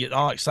want to get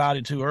all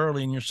excited too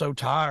early and you're so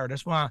tired.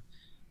 That's why,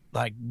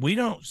 like, we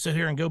don't sit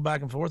here and go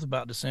back and forth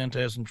about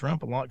DeSantis and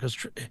Trump a lot because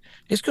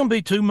it's going to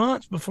be 2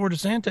 months before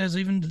DeSantis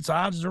even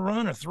decides to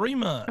run, or 3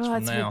 months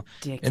from now.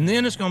 Ridiculous. And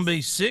then it's going to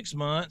be 6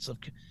 months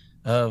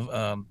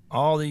of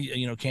all the,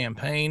 you know,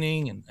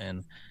 campaigning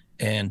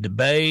and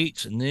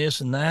debates and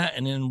this and that.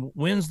 And then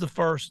when's the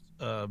first,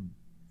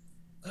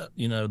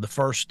 you know, the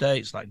first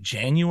states, like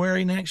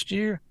January next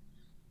year?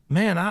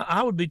 Man,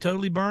 I would be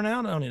totally burnt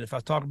out on it if I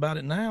talk about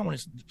it now when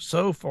it's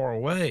so far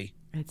away.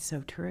 It's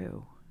so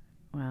true.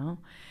 Well,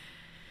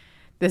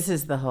 this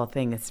is the whole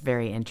thing. It's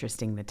very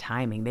interesting, the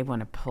timing. They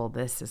want to pull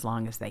this as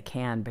long as they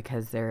can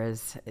because there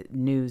is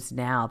news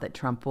now that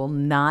Trump will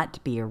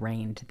not be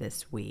arraigned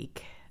this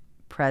week.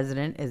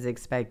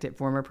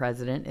 Former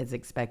president is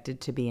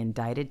expected to be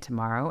indicted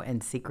tomorrow,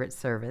 and Secret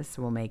Service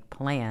will make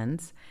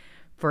plans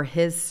for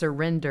his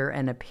surrender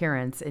and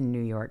appearance in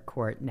New York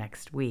court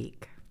next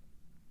week.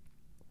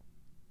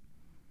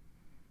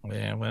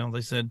 Yeah, well,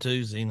 they said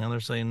Tuesday. Now they're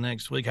saying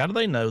next week. How do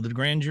they know? The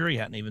grand jury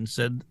hadn't even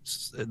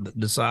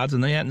decides,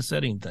 and they hadn't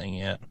said anything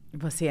yet.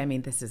 Well, see, I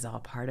mean, this is all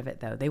part of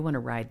it, though. They want to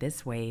ride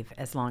this wave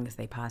as long as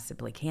they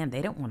possibly can.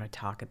 They don't want to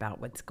talk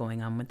about what's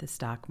going on with the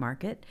stock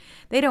market.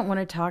 They don't want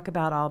to talk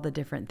about all the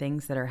different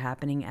things that are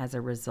happening as a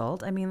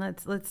result. I mean,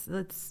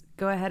 let's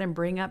go ahead and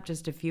bring up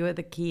just a few of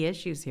the key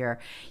issues here.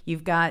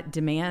 You've got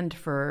demand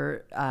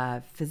for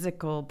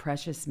physical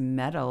precious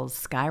metals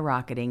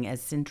skyrocketing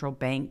as central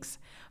banks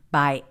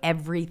buy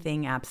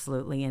everything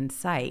absolutely in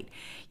sight.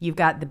 You've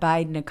got the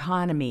Biden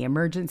economy.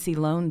 Emergency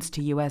loans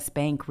to U.S.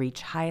 Bank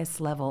reach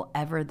highest level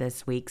ever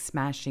this week,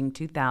 smashing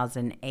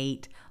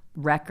 2008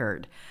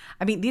 record.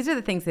 I mean, these are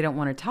the things they don't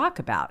want to talk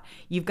about.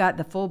 You've got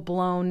the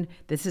full-blown,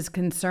 this is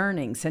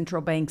concerning,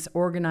 central banks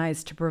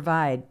organized to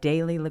provide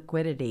daily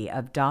liquidity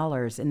of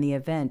dollars in the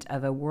event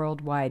of a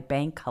worldwide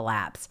bank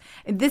collapse.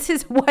 And this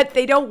is what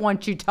they don't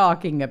want you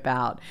talking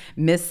about.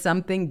 Miss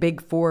something?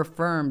 Big four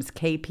firms,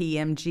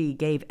 KPMG,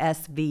 gave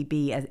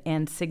SVB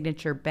and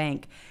Signature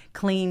Bank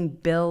clean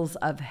bills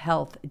of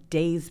health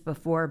days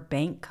before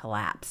bank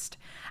collapsed.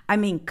 I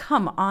mean,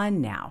 come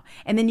on now.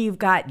 And then you've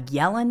got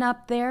Yellen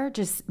up there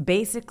just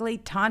basically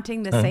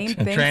taunting the same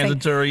thing.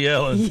 Transitory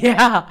Yellen.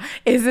 Yeah.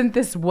 Isn't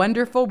this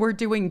wonderful? We're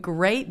doing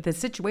great. The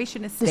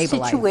situation is stabilizing.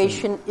 The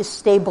situation is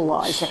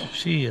stabilizing.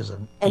 She is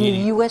an And idiot.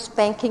 the U.S.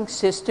 banking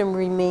system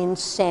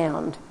remains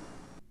sound.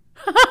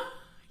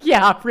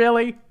 Yeah,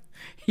 really?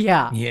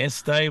 Yeah. Yeah, it's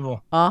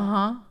stable.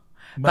 Uh-huh.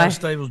 About as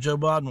stable as Joe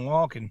Biden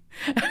walking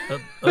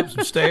up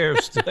some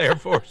stairs to Air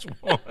Force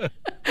One.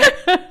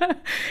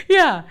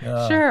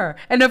 Yeah, sure.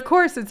 And of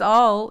course,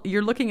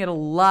 you're looking at a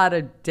lot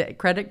of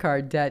credit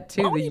card debt,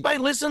 too. Why anybody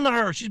listen to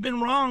her? She's been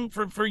wrong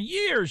for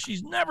years.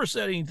 She's never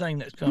said anything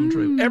that's come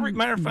true.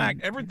 Matter of fact,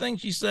 everything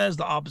she says,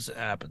 the opposite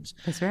happens.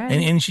 That's right.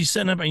 And she's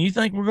setting up, and you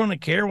think we're going to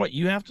care what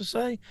you have to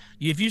say?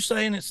 If you're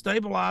saying it's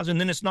stabilizing,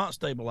 then it's not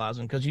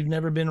stabilizing because you've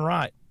never been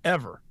right,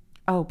 ever.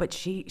 Oh, but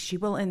she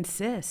will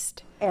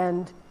insist.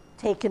 And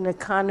take an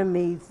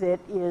economy that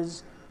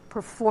is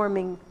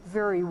performing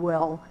very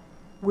well.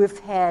 We've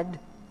had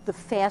the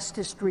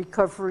fastest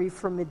recovery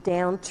from a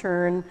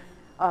downturn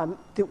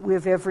that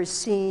we've ever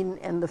seen,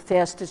 and the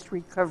fastest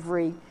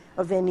recovery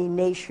of any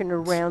nation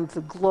around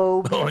the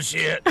globe.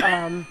 Bullshit.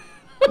 The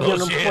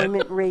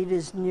unemployment rate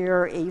is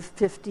near a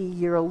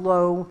 50-year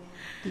low.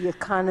 The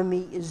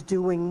economy is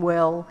doing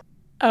well.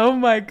 Oh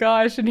my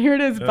gosh, and here it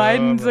is,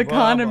 Biden's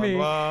economy.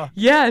 Blah, blah.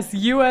 Yes,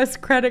 U.S.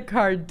 credit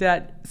card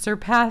debt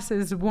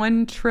surpasses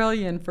 $1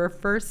 trillion for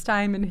first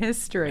time in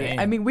history. Damn.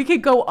 I mean, we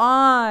could go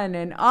on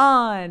and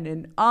on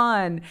and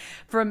on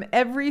from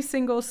every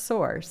single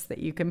source that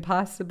you can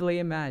possibly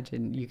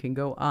imagine. You can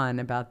go on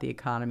about the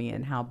economy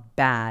and how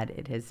bad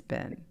it has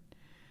been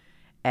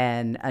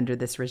and under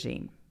this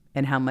regime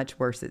and how much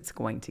worse it's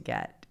going to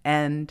get.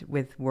 And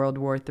with World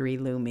War III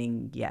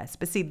looming, yes.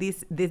 But see,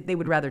 they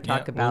would rather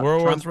talk about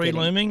World Trump War III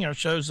getting... looming. Our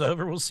show's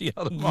over. We'll see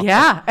y'all tomorrow.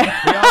 Yeah.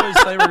 We always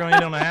say we're going to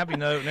end on a happy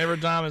note, and every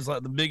time it's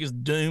like the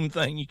biggest doom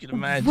thing you can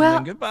imagine. Well,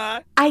 and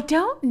goodbye. I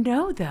don't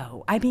know,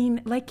 though. I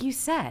mean, like you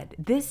said,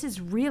 this is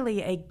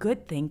really a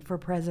good thing for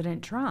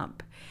President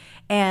Trump.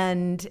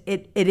 And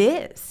it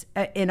is.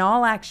 In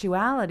all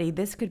actuality,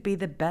 this could be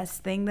the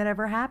best thing that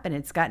ever happened.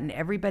 It's gotten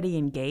everybody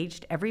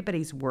engaged.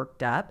 Everybody's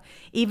worked up.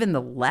 Even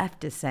the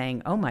left is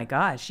saying, oh, my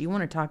gosh, you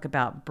want to talk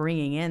about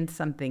bringing in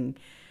something,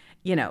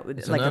 you know,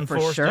 It's like an a for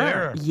unforced sure.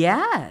 error.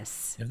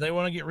 Yes. If they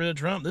want to get rid of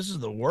Trump, this is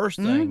the worst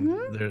thing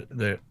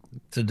they're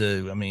to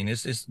do. I mean,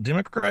 it's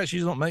Democrats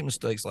usually don't make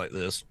mistakes like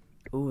this.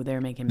 Ooh, they're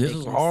making This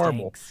big is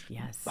horrible. mistakes.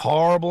 Yes.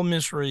 Horrible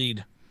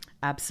misread.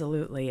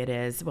 Absolutely, it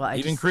is. Well,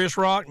 Even Chris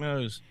Rock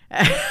knows.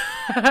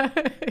 Yeah,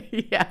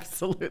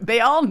 absolutely.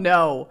 They all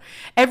know.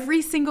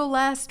 Every single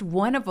last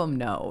one of them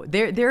know.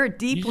 They're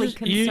deeply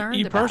concerned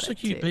you about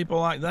persecute it too. people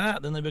like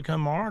that, then they become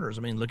martyrs.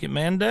 I mean, look at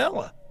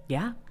Mandela.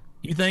 Yeah,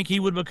 You think he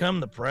would become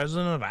the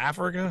president of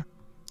Africa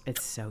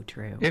it's so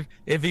true.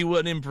 if he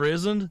wasn't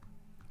imprisoned?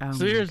 Oh,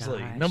 Seriously,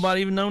 my gosh.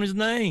 nobody even known his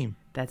name.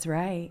 That's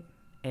right.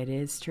 It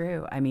is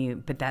true. I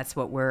mean, but that's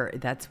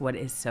what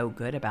is so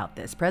good about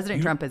this.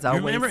 President Trump has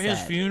always remember his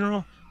said,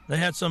 funeral? They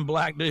had some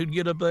black dude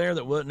get up there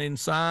that wasn't in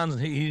signs,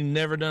 and he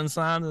never done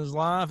signs in his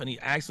life, and he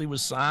actually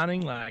was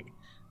signing like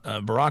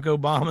Barack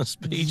Obama's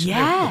speech and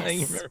everything.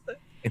 Yes. Remember that?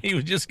 And he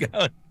was just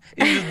going,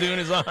 he was just doing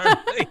his arm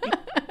thing.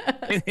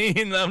 And he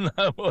didn't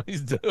know what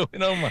he's doing.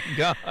 Oh my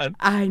God.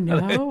 I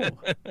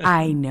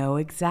know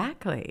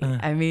exactly.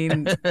 I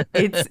mean,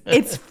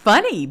 it's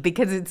funny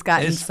because it's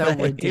gotten so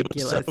fake.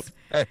 ridiculous. It was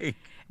so fake.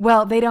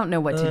 Well, they don't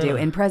know what to do.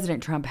 And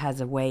President Trump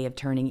has a way of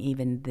turning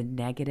even the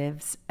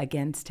negatives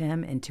against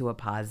him into a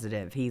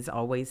positive. He's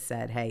always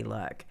said, hey,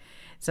 look,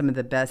 some of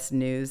the best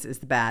news is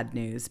the bad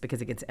news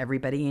because it gets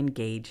everybody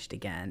engaged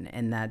again.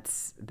 And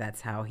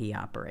that's how he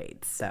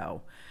operates.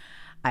 So,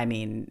 I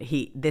mean,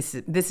 this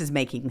is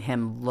making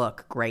him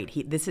look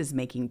great. This is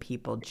making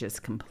people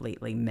just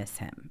completely miss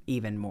him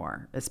even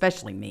more,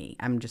 especially me.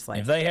 I'm just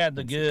like, if they had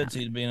the goods,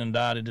 he'd been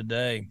indicted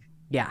today.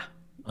 Yeah.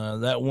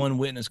 That one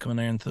witness coming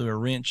there and threw a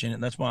wrench in it.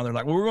 That's why they're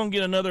like, well, we're going to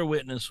get another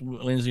witness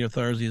Wednesday or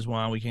Thursday. Is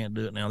why we can't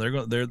do it now.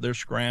 They're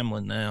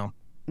scrambling now.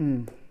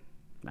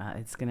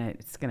 It's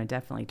gonna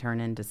definitely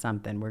turn into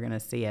something. We're gonna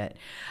see it.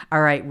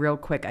 All right, real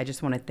quick, I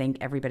just want to thank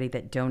everybody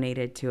that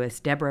donated to us.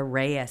 Deborah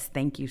Reyes,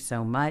 thank you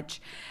so much.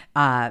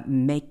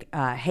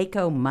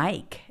 Heiko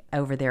Mike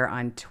over there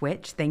on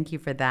Twitch, thank you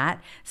for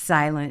that.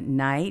 Silent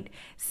Night,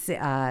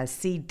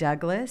 C.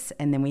 Douglas,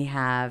 and then we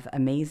have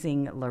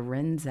Amazing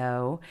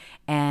Lorenzo,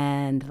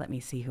 and let me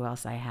see who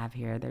else I have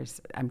here.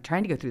 I'm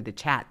trying to go through the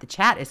chat. The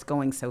chat is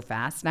going so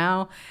fast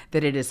now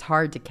that it is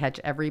hard to catch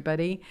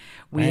everybody.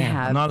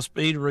 I'm not a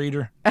speed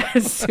reader.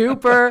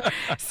 super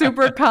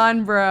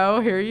con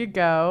bro. Here you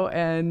go.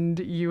 And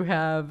you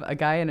have a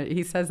guy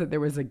he says that there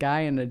was a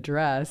guy in a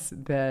dress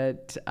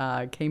that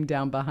came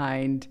down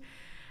behind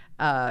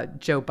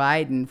Joe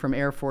Biden from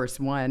Air Force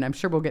One. I'm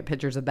sure we'll get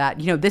pictures of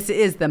that. You know, this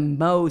is the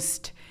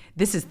most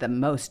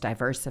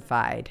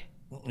diversified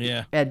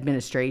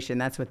administration.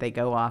 That's what they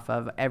go off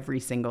of every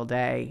single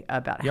day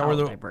about how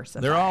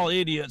diversified. They're all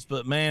idiots,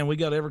 but man, we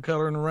got every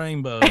color in the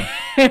rainbow.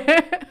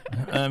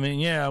 I mean,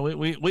 yeah,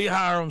 we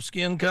hire them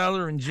skin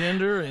color and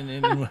gender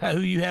and who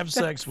you have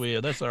sex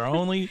with. That's our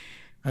only.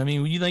 I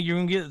mean, you think you're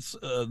gonna get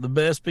the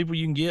best people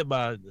you can get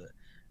by?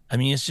 I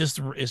mean, it's just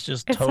total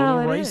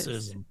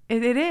racism.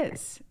 It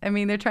is. I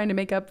mean, they're trying to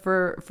make up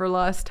for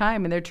lost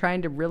time, and they're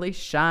trying to really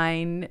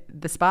shine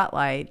the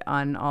spotlight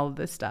on all of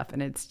this stuff.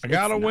 And I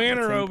got a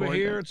winner over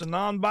here. It's a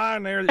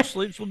non-binary that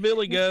sleeps with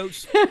billy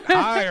goats.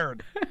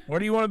 Hired. Where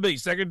do you want to be?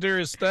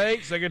 Secretary of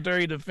State,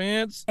 Secretary of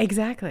Defense?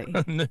 Exactly.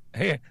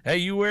 Hey,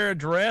 you wear a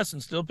dress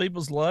and steal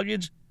people's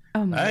luggage?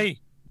 Oh my. Hey,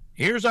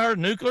 here's our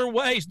nuclear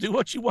waste. Do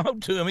what you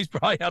want to him. He's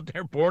probably out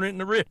there pouring it in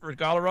the river,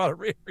 Colorado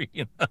River,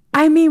 you know.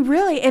 I mean,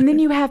 really. And then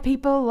you have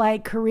people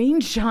like Karine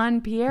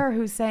Jean-Pierre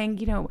who's saying,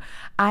 you know,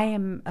 I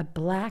am a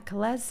black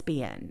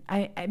lesbian.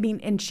 I mean,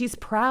 and she's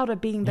proud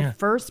of being the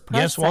first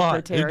press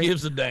secretary. Who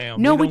gives a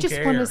damn? No, we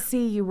just want to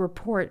see you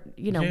report,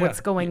 you know,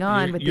 what's going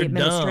on with the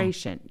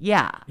administration. Dumb.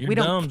 Yeah. We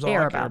don't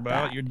care about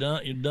that. You're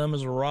dumb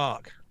as a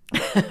rock.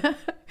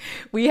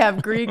 We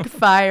have Greek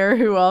Fire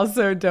who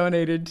also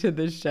donated to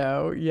the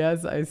show.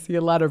 Yes, I see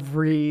a lot of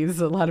rees.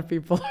 A lot of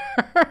people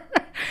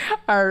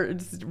are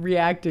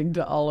reacting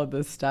to all of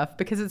this stuff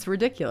because it's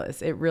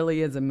ridiculous. It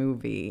really is a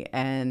movie,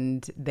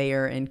 and they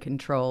are in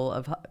control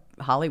of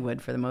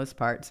Hollywood for the most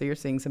part. So you're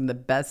seeing some of the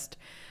best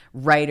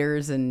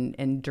writers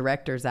and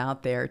directors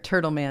out there.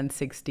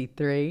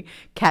 Turtleman63,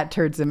 Cat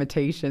Turds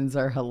imitations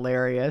are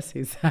hilarious,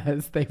 he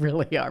says. They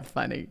really are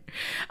funny.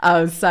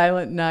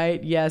 Silent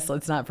Night, yes,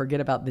 let's not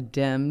forget about the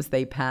Dems.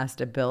 They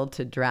passed a bill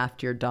to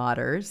draft your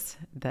daughters.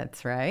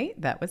 That's right,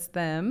 that was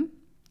them,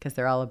 because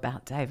they're all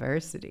about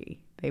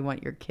diversity. They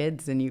want your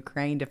kids in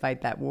Ukraine to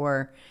fight that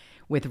war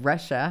with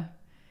Russia.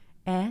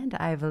 And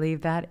I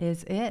believe that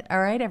is it.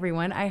 All right,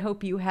 everyone. I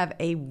hope you have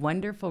a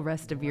wonderful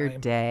rest of your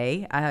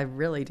day. I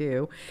really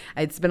do.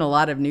 It's been a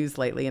lot of news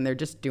lately, and they're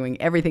just doing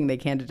everything they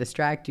can to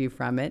distract you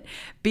from it.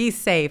 Be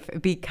safe,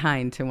 be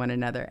kind to one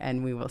another,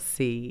 and we will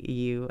see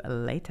you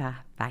later.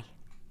 Bye.